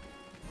 Nope.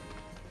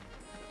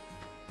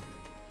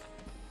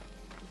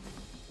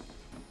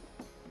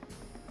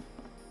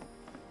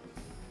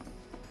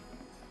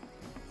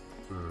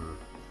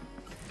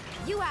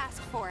 You asked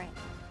for it.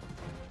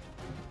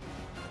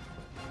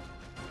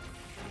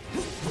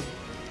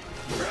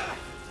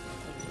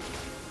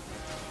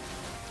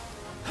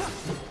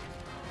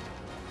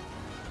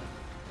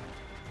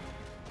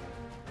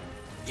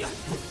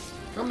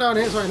 Come down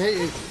here so I can hit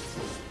you.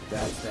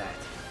 That's that.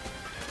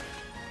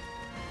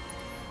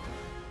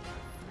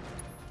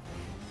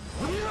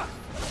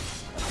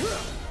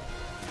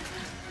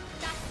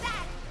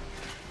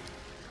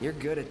 You're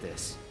good at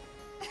this.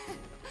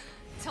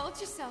 Told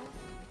you so.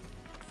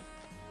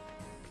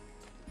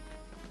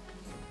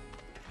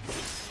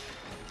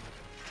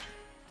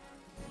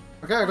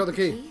 Okay, I got the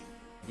key.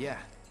 Yeah.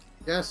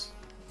 Yes.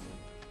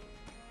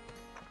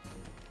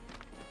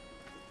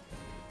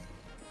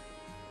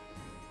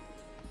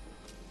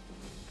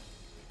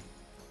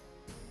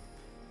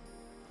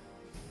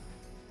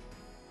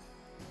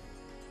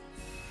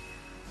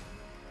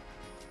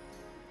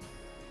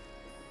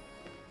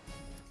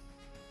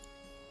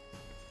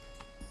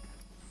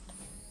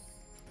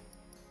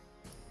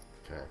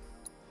 Okay.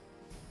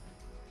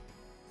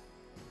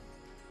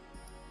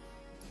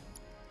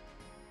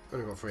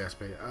 Only got 3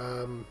 SP.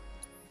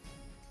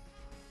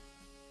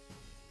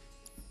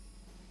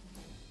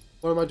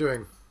 What am I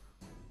doing?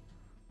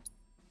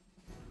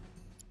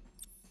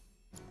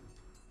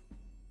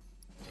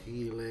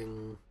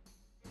 Healing.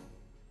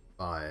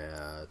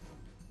 Fire.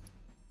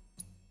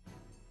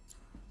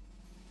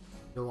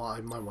 You know what?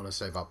 I might want to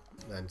save up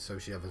then so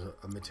she has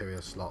a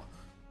materia slot.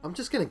 I'm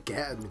just going to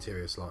get a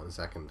materia slot in a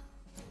second.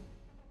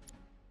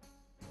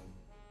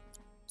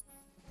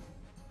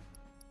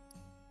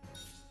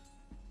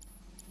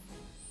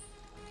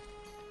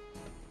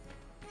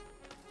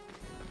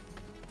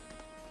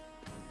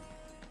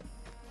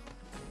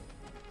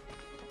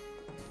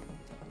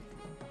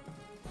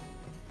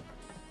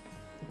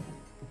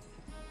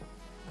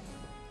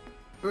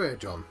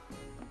 bridge on.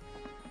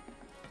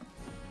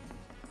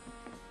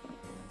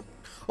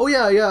 Oh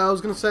yeah, I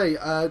was going to say,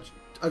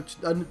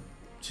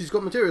 she's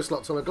got material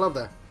slots on her glove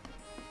there.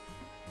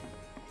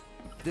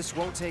 This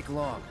won't take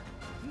long.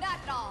 Not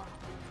at all.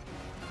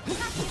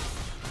 Enough.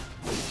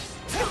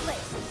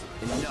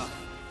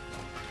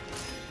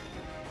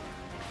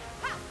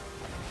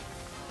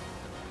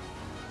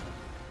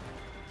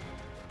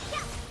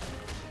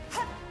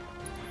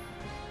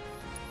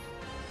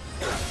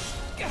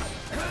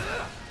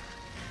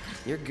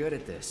 You're good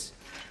at this.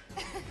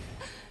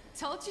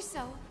 Told you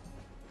so.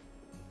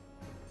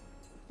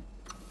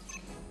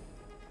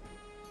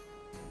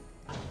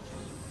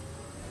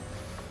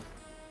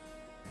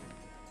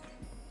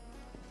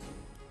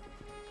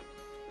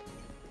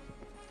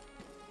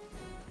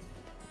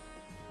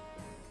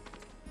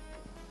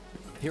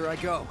 Here I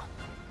go.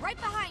 Right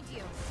behind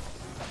you.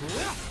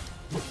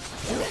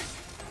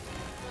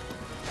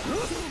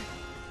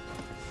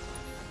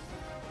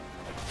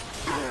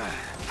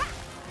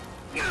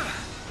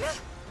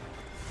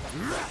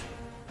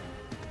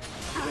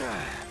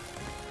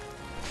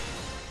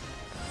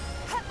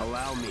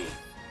 Allow me.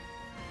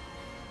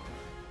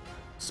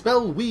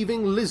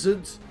 Spell-weaving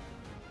lizards,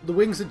 the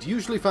wings that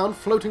usually found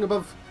floating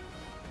above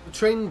the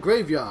train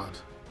graveyard.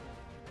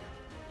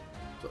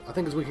 So I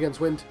think it's weak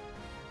against wind.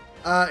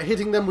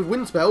 Hitting them with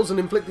wind spells and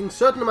inflicting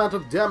certain amount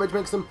of damage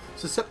makes them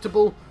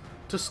susceptible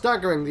to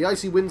staggering. The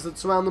icy winds that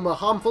surround them are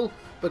harmful,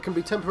 but can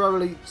be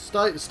temporarily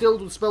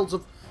stilled with spells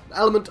of an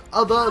element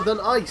other than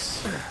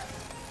ice.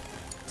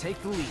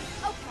 Take the lead.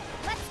 Okay,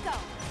 let's go.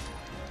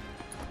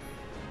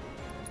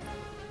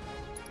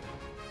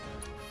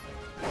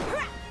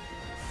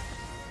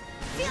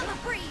 Feel the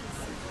breeze.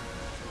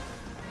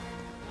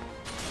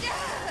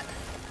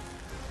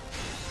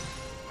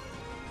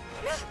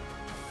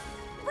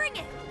 Bring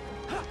it.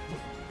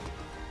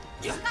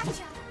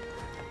 Gotcha.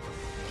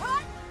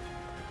 Cut.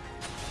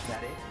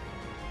 That it?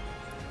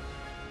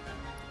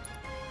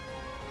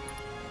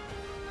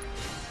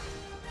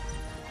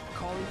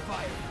 Calling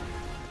fire.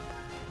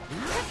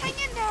 Hang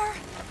in there.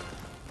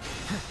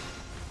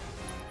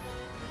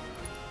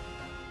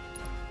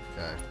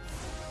 Okay.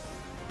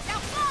 Now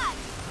fly.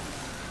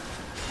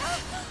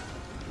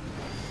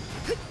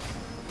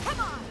 Come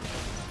on.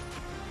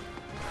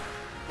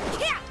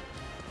 Yeah.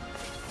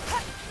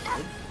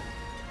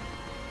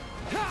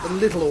 A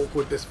little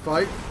awkward, this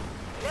fight.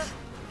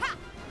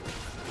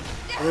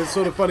 And it's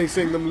sort of funny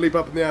seeing them leap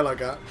up in the air like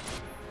that.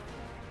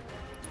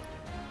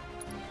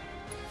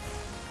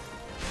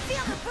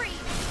 Feel the breeze.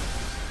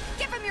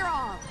 Give him your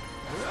all.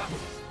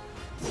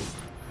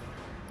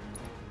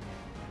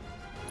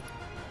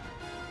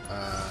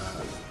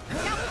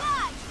 Now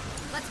fly.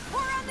 Let's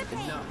pour on the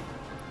pain. Enough.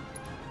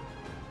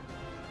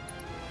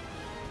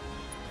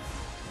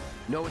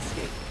 No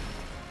escape.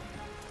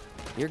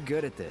 You're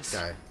good at this.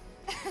 Okay.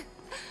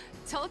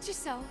 Told you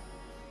so.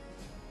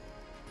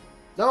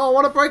 No, I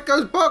want to break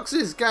those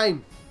boxes,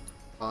 game.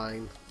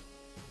 Fine.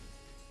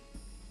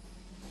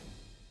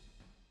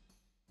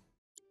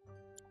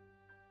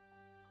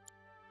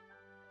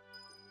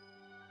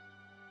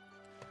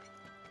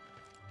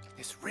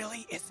 This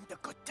really isn't a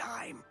good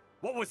time.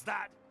 What was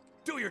that?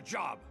 Do your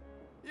job.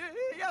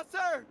 Yes,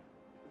 sir.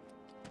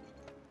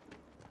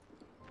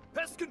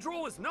 Pest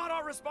control is not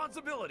our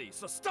responsibility,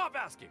 so stop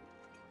asking.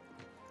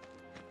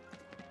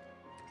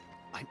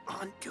 I'm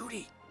on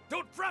duty.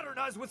 Don't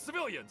fraternize with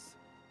civilians.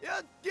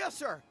 Yes,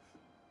 sir.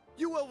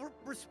 You will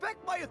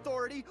respect my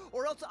authority,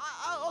 or else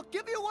I'll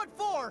give you what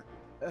for.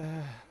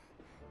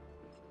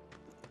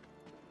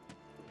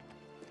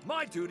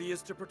 My duty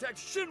is to protect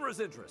Shinra's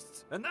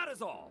interests, and that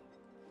is all.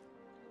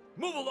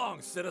 Move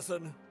along,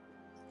 citizen.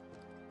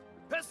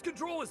 Pest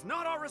control is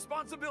not our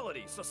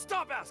responsibility, so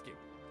stop asking.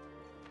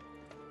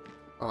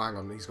 Oh, hang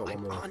on, he's got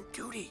one more. On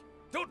duty.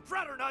 Don't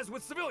fraternize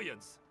with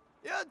civilians.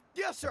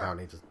 Yes, sir. Down,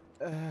 he doesn't.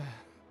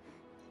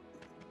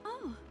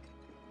 Oh.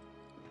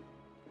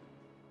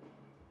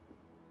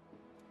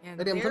 And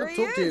Lady, I'm there trying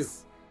to talk to he you.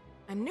 is.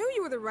 I knew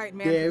you were the right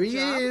man There for the he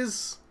job.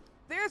 is.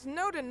 There's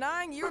no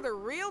denying you're the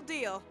real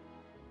deal.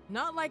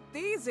 Not like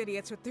these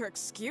idiots with their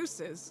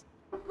excuses.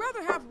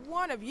 Rather have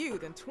one of you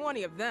than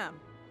 20 of them.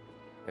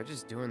 They're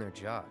just doing their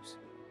jobs.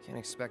 Can't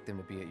expect them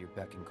to be at your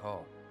beck and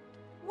call.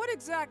 What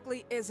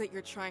exactly is it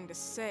you're trying to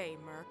say,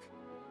 Merc?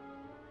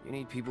 You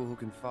need people who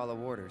can follow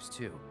orders,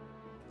 too.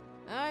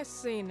 I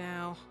see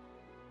now.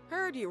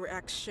 Heard you were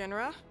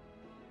ex-Shinra.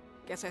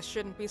 Guess I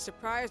shouldn't be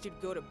surprised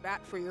you'd go to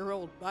bat for your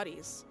old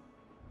buddies.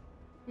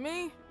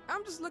 Me,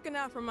 I'm just looking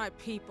out for my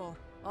people.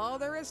 All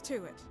there is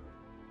to it.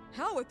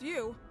 Hell with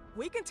you.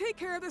 We can take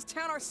care of this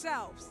town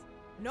ourselves.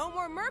 No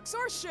more Mercs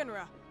or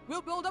Shinra.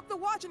 We'll build up the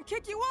watch and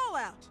kick you all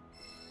out.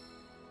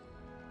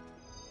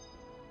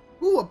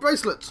 Ooh, a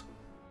bracelet.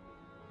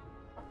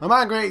 I'm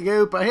angry at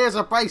you, but here's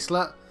a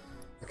bracelet.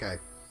 Okay.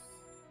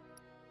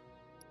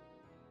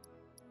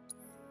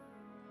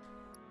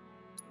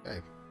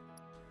 Okay.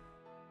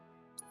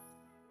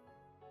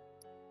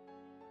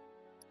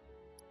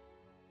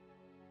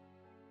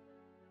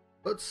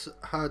 Puts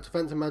her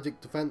defense and magic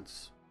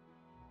defense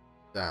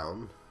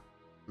down.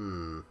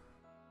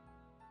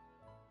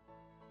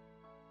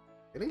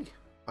 Really?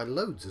 By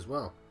loads as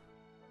well.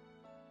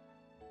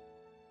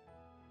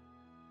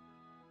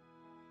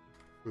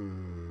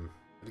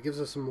 But it gives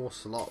us some more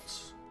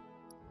slots.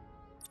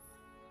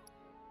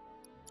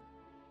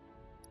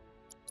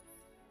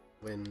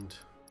 Wind.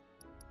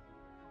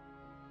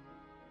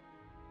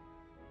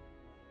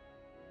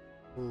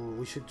 Ooh,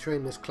 we should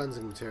train this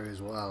cleansing material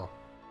as well.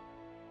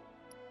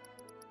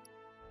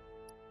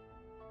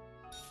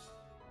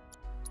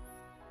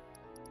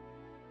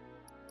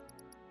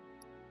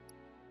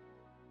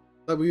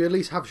 So we at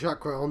least have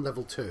chakra on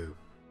level 2.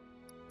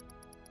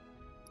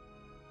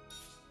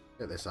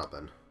 Get this up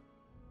then.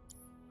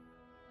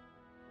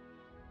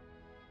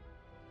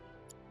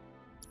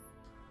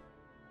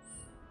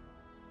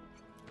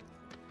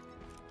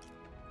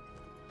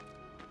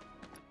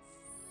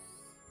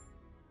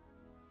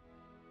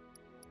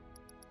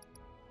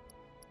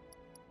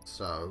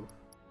 So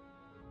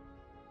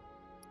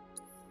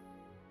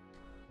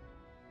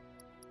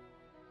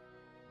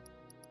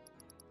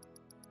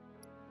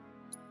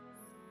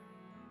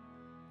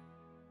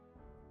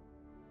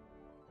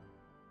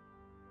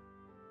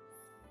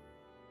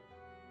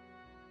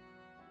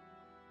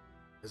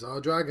is our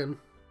dragon.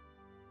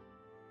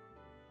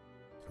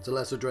 It's a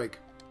lesser drake.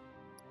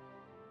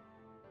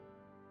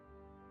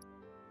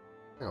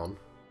 Hang on.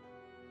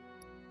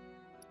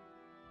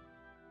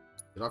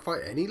 Did I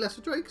fight any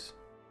lesser drakes?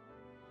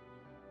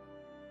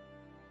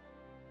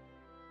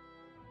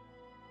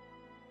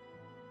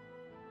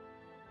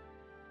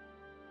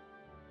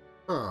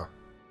 Huh.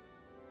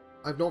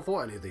 I've not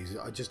fought any of these.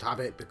 I just have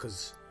it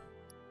because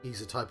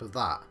he's a type of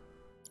that.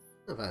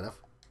 Oh, fair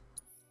enough.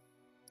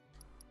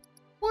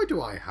 Why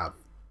do I have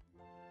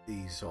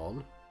these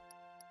on?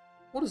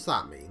 What does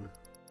that mean?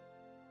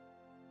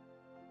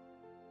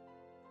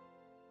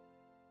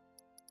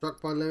 Struck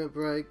by limit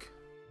break.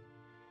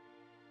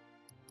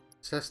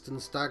 Assessed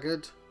and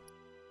staggered.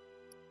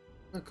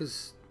 No,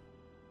 because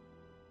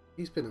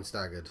he's been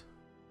staggered.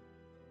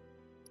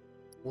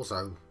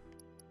 Also,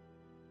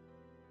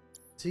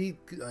 see,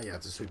 oh yeah,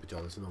 it's a super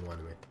John. It's a normal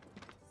enemy.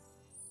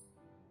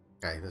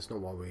 Okay, that's not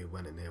why we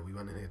went in here. We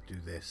went in here to do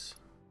this.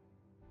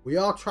 We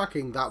are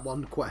tracking that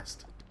one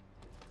quest.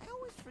 I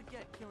always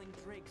forget killing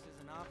drakes is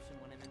an option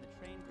when I'm in the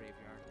train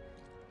graveyard.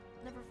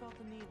 Never felt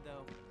the need,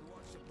 though. You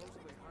are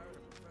supposedly hired a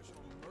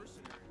professional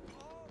mercenary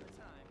all the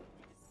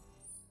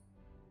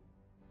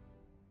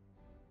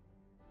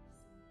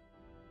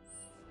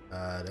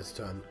time. Let's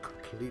turn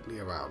completely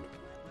around.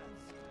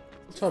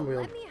 What time are we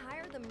on? Let me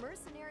hire the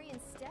mercenary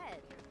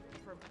instead.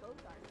 For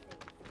both our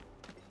sakes.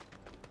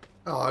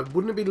 Oh,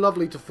 wouldn't it be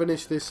lovely to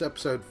finish this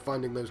episode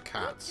finding those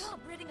cats?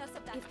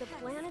 If the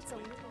planet's a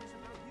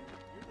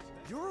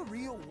You're a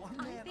real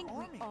one-man I think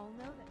army. we all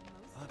know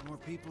that A lot more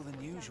people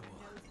than usual.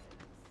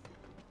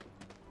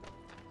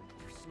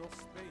 Personal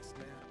space,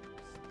 man.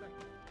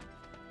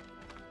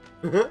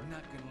 I'm not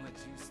gonna let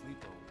you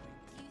sleep all week.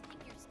 Do you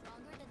think you're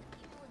stronger than the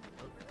people in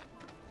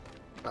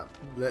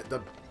the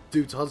The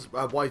dude's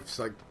wife's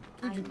like,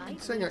 dude, you've been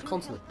saying that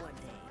constantly.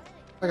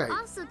 Okay.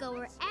 Also go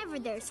wherever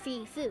there's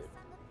free food.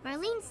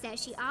 Marlene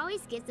says she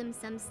always gives them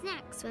some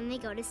snacks when they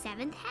go to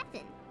 7th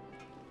Heaven.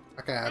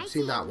 Okay, I've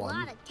seen that one. I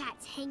see a lot of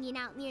cats hanging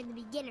out near the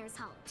beginner's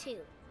hall, too.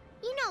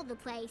 You know the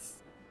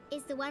place.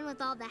 It's the one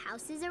with all the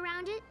houses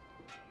around it.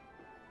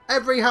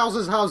 Every house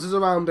has houses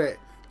around it.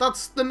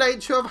 That's the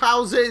nature of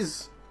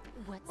houses.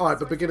 Alright,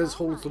 but beginner's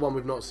hall's the one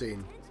we've not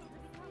seen.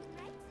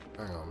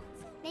 Hang on.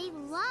 They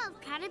love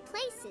crowded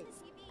places,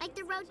 like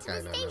the road to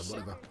the station.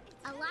 Whatever.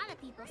 A lot of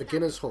people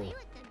Beginner's stop to hall.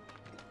 play with them.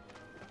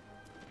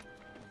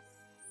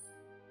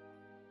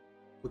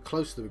 We're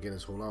close to the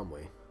beginner's hall, aren't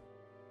we?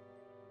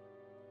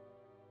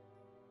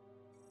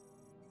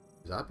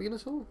 Is that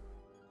beginner's hall?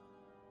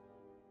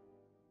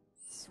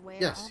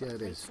 Yes, yeah,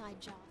 it is.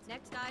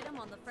 Next item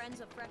on the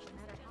Friends of Fresh.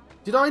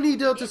 Did I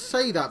need her to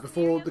say that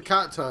before the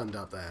cat turned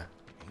up there?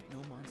 Ain't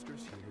no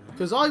monsters here.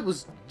 Because I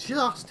was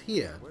just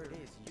here. Word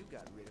is you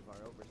got rid of our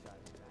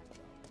oversized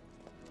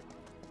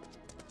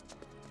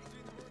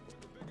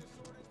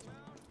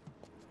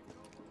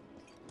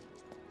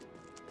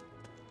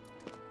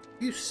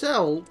You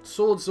sell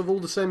swords of all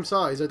the same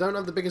size. I don't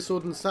have the biggest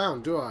sword in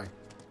town, do I?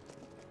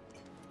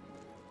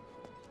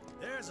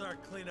 There's our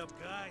cleanup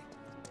guy.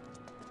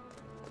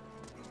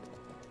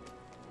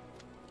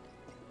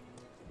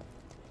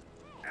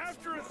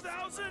 After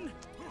 1,000,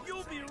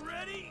 you'll be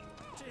ready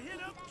to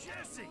hit up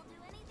Jesse.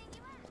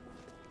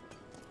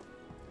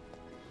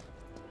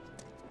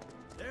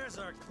 There's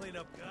our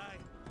cleanup guy.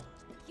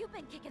 You've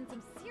been kicking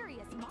some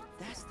serious monsters.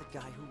 That's the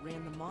guy who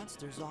ran the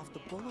monsters off the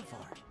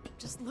boulevard.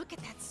 Just look at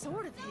that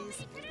sword of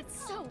his.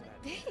 It's so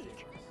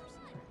big.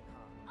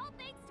 All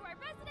thanks to our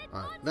resident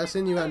Alright, less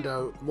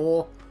innuendo,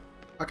 more.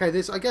 Okay,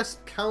 this I guess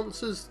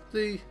counts as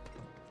the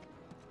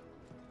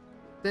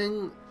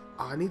thing.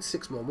 Oh, I need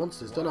 6 more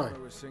monsters, don't I? I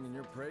was singing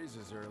your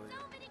praises earlier.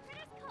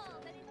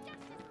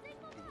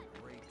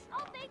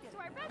 All thanks to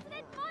our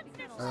resident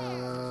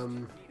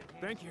monster.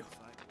 Thank you.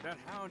 That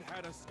hound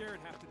had us scared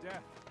half to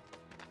death.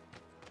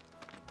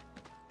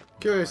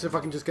 Curious if I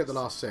can just get the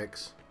last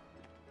 6.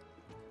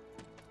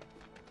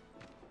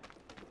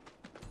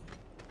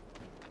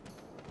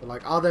 But,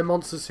 like, are there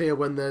monsters here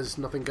when there's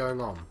nothing going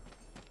on?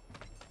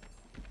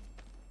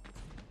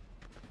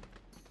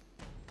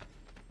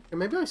 Yeah,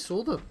 maybe I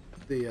saw the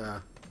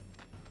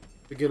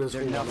beginner's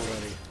hall one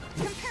already.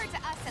 Compared to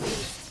us, at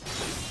least.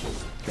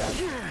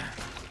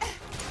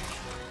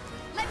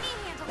 Let me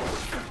handle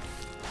this.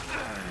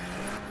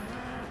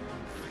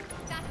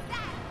 That's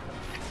that.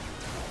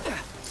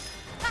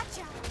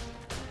 Gotcha.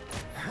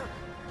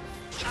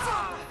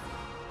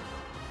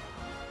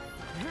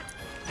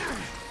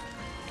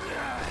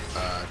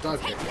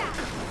 Dive kick.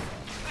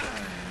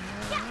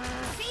 Yeah,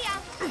 see ya.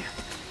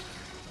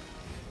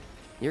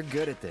 You're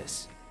good at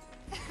this.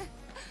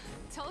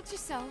 Told you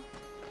so.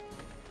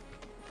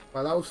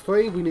 Right, that was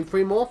 3. We need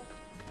 3 more.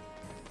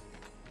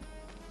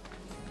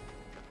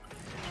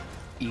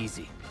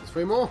 Easy. There's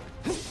 3 more.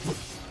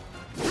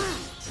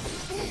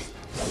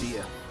 See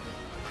ya.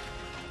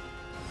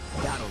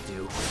 That'll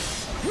do.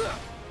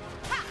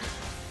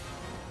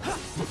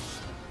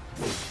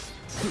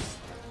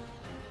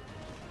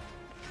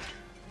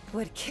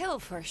 Would kill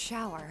for a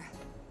shower.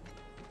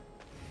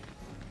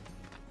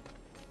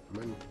 I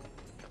mean,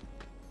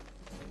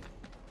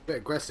 a bit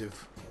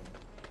aggressive.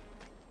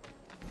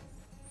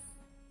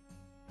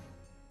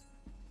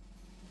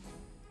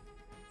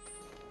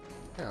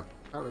 Yeah,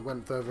 apparently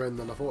went further in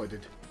than I thought it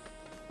did.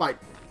 Right.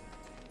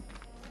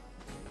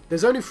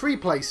 There's only 3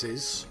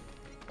 places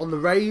on the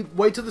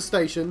way to the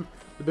station,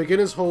 the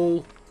beginner's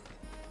hall,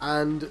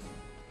 and...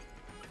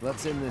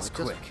 Let's end this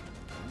quick.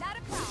 Not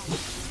a problem.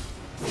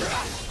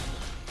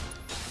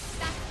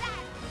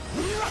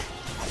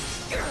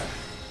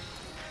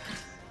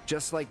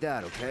 Just like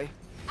that, okay?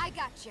 I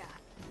gotcha.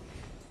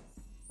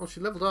 Oh, she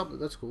leveled up.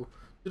 That's cool.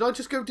 Did I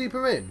just go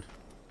deeper in?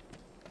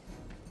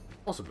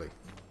 Possibly.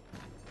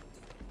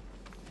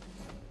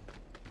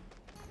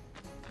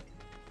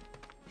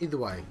 Either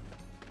way.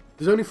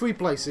 There's only 3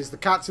 places. The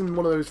cat's in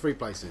one of those 3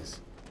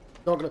 places.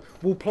 Not gonna.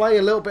 We'll play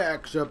a little bit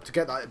extra to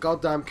get that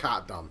goddamn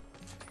cat done.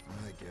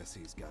 I guess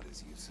he's got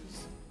his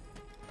uses.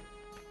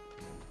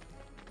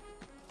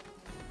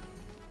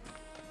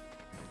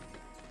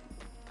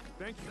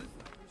 Thank you.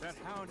 That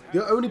hound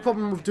The only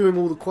problem with doing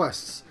all the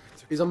quests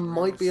is I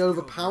might be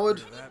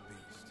overpowered.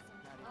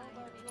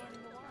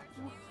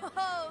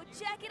 Whoa,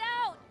 check it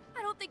out!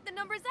 I don't think the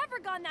number's ever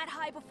gone that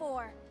high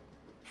before.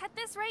 At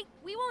this rate,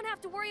 we won't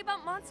have to worry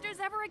about monsters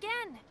ever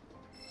again.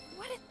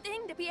 What a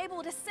thing to be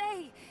able to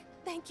say.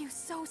 Thank you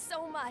so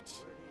much.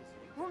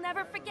 We'll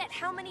never forget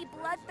how many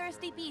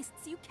bloodthirsty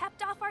beasts you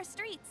kept off our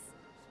streets.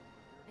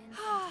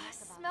 Ah,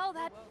 smell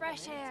that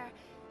fresh air.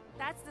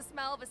 That's the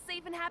smell of a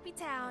safe and happy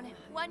town.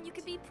 One you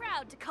can be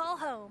proud to call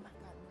home.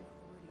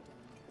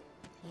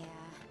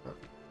 Yeah.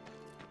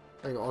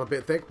 Hang on, a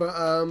bit thick, but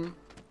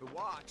The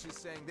watch is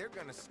saying they're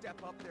gonna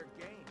step up their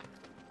game.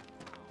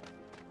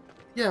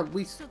 yeah,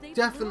 we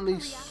definitely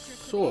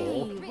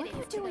saw. Hey, what are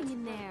you doing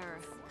in there?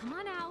 Come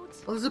on out.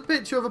 Oh, there's a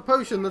picture of a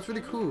potion. That's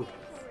really cool.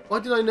 Why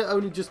did I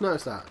only just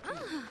notice that?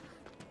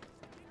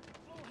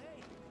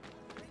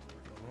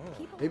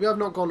 Maybe I've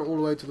not gone all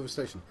the way to the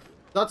station.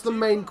 That's the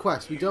main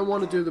quest. We don't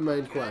want to do the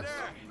main quest.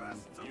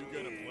 You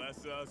gonna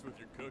bless us with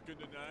your cooking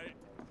tonight?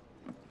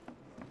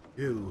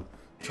 You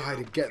try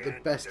to get the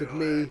best of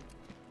me.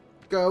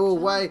 Go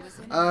away.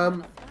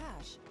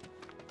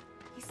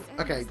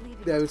 Okay,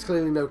 there was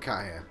clearly no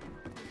cat here.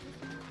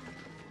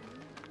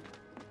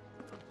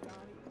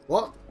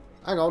 What?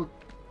 Hang on.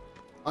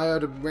 I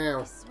heard a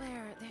meow. I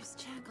swear, there's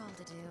check all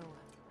to do.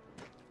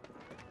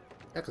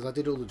 Yeah, because I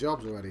did all the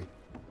jobs already.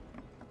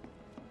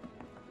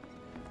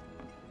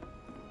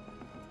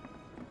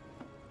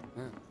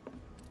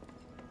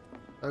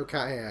 No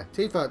cat here.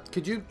 Tifa,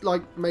 could you,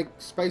 like, make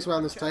space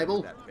around this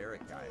table? That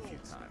Barrett guy a few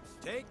times.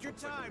 Take your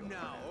time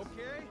now,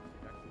 okay?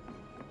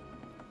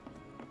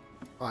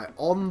 Alright,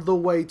 on the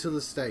way to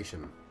the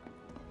station.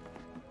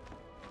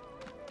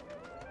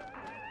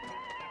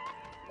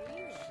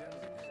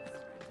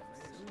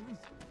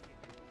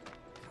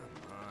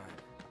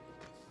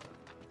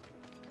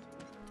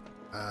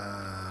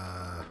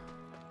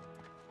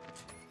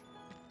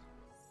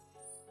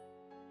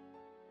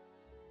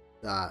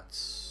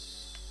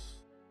 That's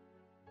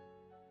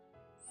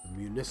the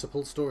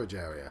municipal storage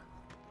area.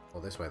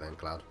 Oh, this way then,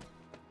 Cloud.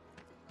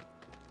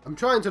 I'm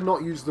trying to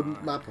not use the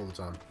map all the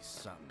time.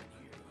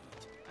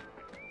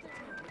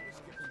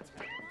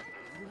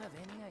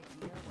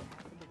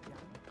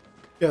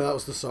 Yeah, that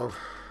was the song.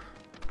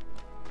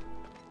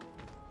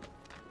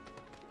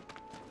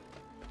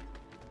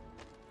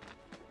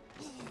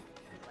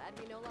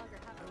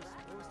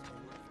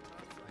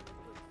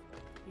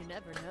 You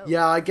never know.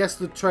 Yeah, I guess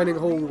the training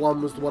hall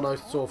one was the one I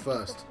saw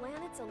first.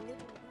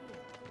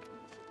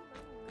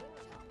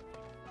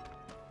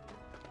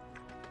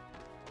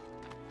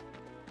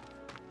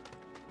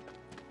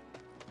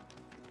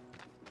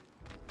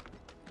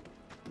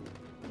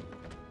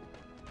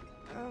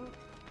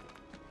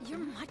 You're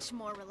much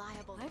more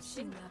reliable. I've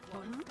seen that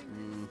one.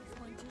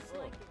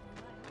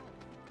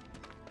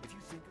 If you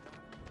think about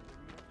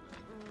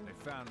it, they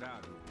found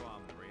out who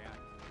bombed the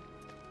reactor.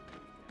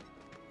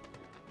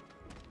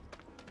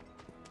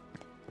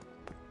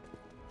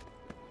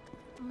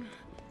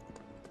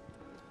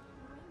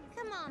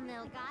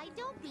 little guy.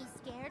 Don't be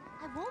scared.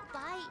 I won't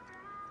bite.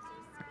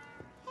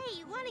 Hey,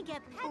 you want to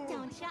get pet,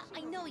 don't ya?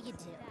 I know you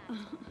do.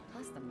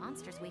 Plus, the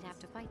monsters we'd have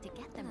to fight to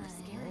get them are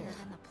scarier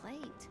than the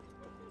plate.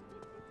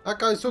 That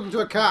guy's talking to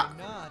a cat.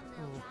 Not.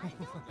 Oh,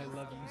 I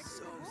love you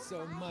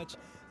so much,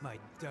 my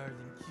darling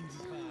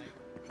cutie pie.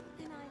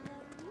 And I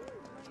love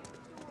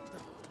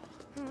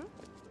you.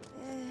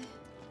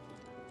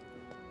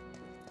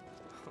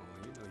 Oh,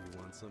 you know you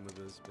want some of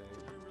this, babe.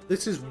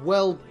 This is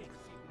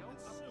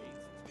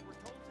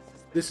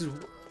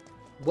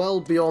well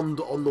beyond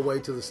on the way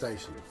to the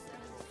station.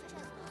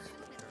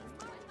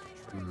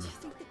 Do you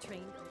think the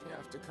train You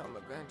have to come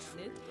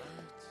eventually.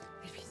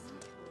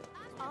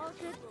 all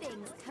good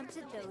things come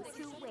to those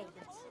who wait?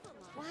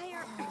 Why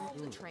are all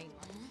the train?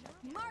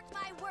 Mark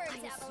my words, I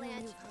assume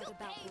Avalanche. you've heard You'll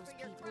about pay those for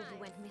your people who crime.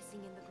 went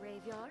missing in the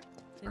graveyard?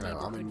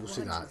 I mean, we'll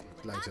see that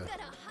later. I'm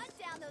gonna hunt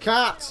down those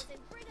Cat! criminals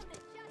and bring them to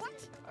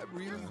justice. I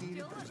really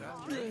needed those out.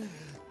 Oh, you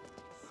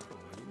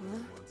know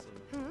you want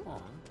some. Aw.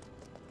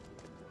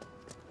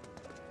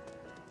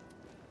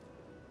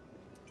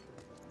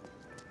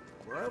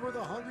 Wherever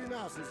the hungry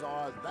mouses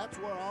are, that's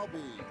where I'll be.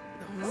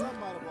 Some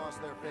might have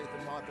lost their faith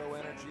in Mako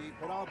energy,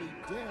 but I'll be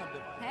damned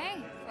if...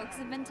 Hey, folks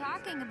have been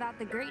talking about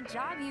the great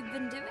job you've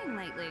been doing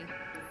lately.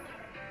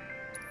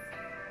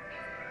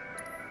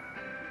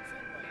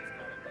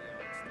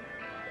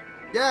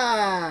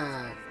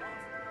 Yeah!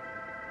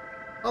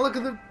 Oh, look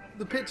at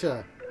the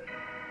picture.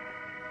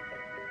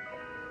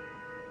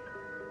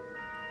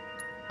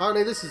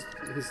 Apparently this is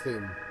his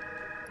theme.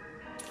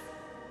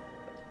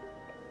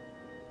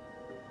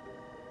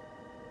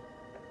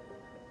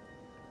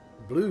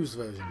 Blues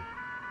version.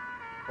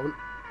 Oh.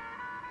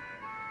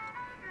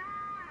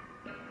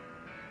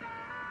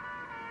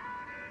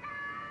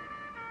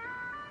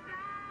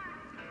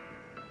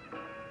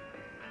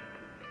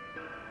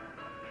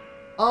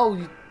 Oh,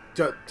 you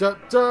da da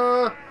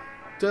da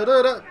da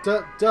da da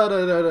da da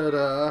da da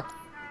da.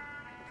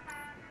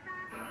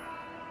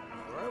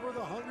 Wherever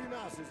the hungry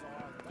mouses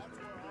are, that's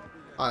where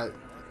I'll be.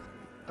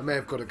 I may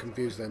have got it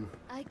confused then.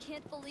 I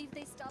can't believe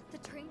they stopped the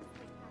train.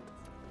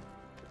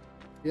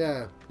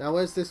 Yeah. Now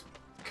where's this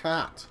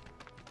cat?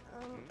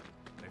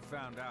 They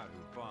found out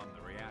who bombed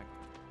the reactor.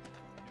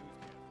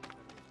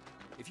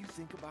 If you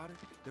think about it,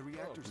 the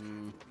reactor's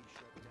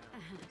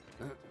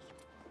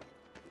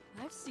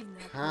I've seen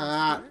that.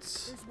 Cat.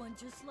 There's one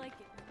just like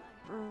it.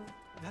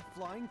 That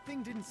flying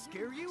thing didn't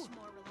scare you?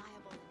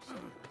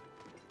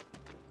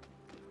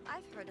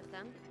 I've heard of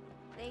them.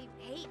 They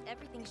hate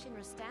everything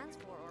Shinra stands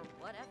for or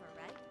whatever,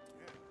 right?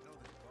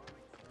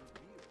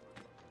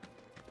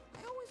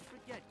 I always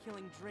forget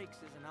killing drakes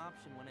is an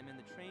option when I'm in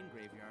the train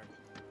graveyard.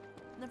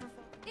 Never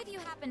felt... If you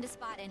happen to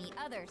spot any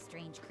other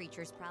strange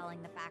creatures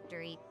prowling the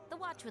factory, the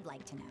Watch would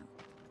like to know.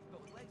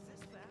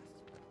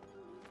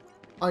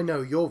 I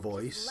know your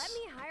voice. Let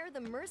me hire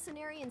the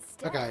mercenary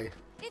instead. Okay.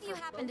 If you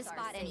happen to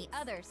spot any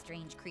other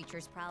strange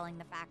creatures prowling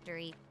the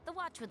factory, the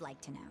Watch would like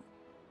to know.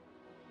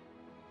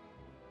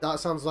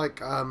 That sounds like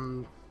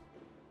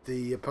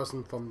the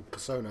person from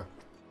Persona.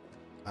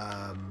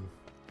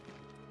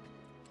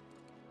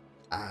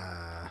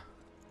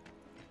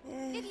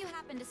 If you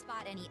happen to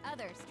spot any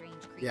other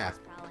strange creatures Yeah.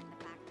 prowling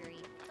the factory,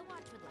 the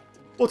Watch would like to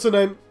know. What's her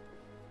name?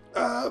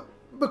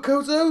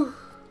 Makoto?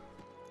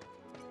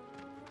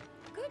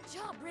 Good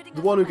job ridding The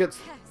us one who of that gets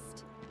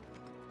pest.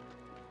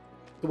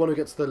 the one who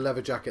gets the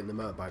leather jacket and the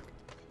motor bag.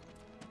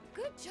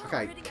 Good job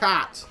Okay, ridding us of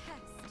cat. that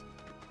pest.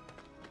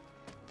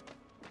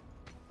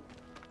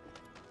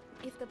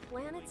 If the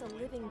planet's a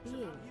living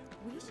being,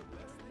 we should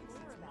learn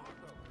more about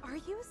it. Are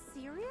you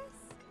serious?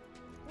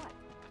 What?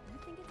 You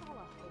think it's all a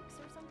hoax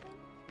or something?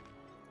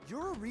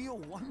 You're a real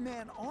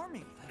one-man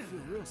army. I feel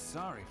real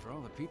sorry for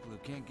all the people who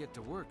can't get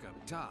to work up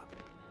top.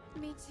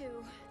 Me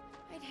too.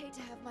 I'd hate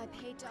to have my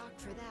pay docked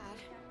for that.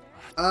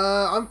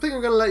 I'm thinking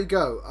I'm gonna let you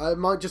go. I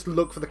might just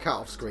look for the cat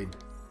off screen.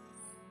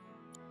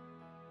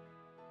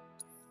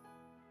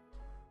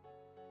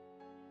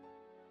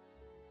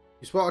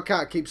 You spot a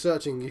cat, keep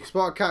searching. You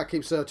spot a cat,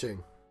 keep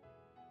searching.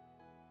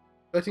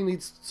 Betty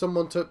needs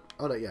someone to...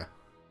 Oh no, yeah.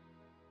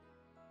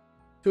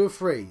 2 of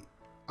 3.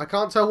 I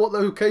can't tell what the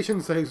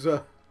locations those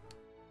are.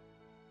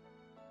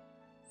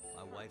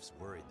 My wife's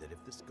worried that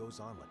if this goes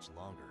on much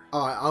longer...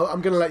 Alright,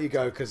 I'm going to let you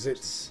go because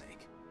it's...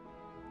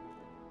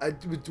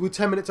 With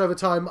 10 minutes over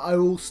time, I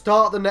will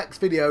start the next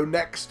video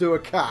next to a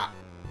cat.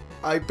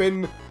 I've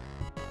been...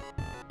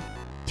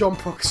 John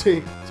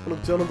Proxy,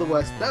 John of the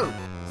West. No,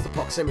 it's the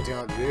proximity,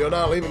 aren't you? You're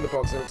now leaving the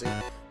proximity.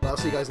 But I'll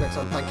see you guys next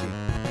time. Thank you.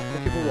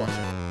 Thank you for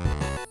watching.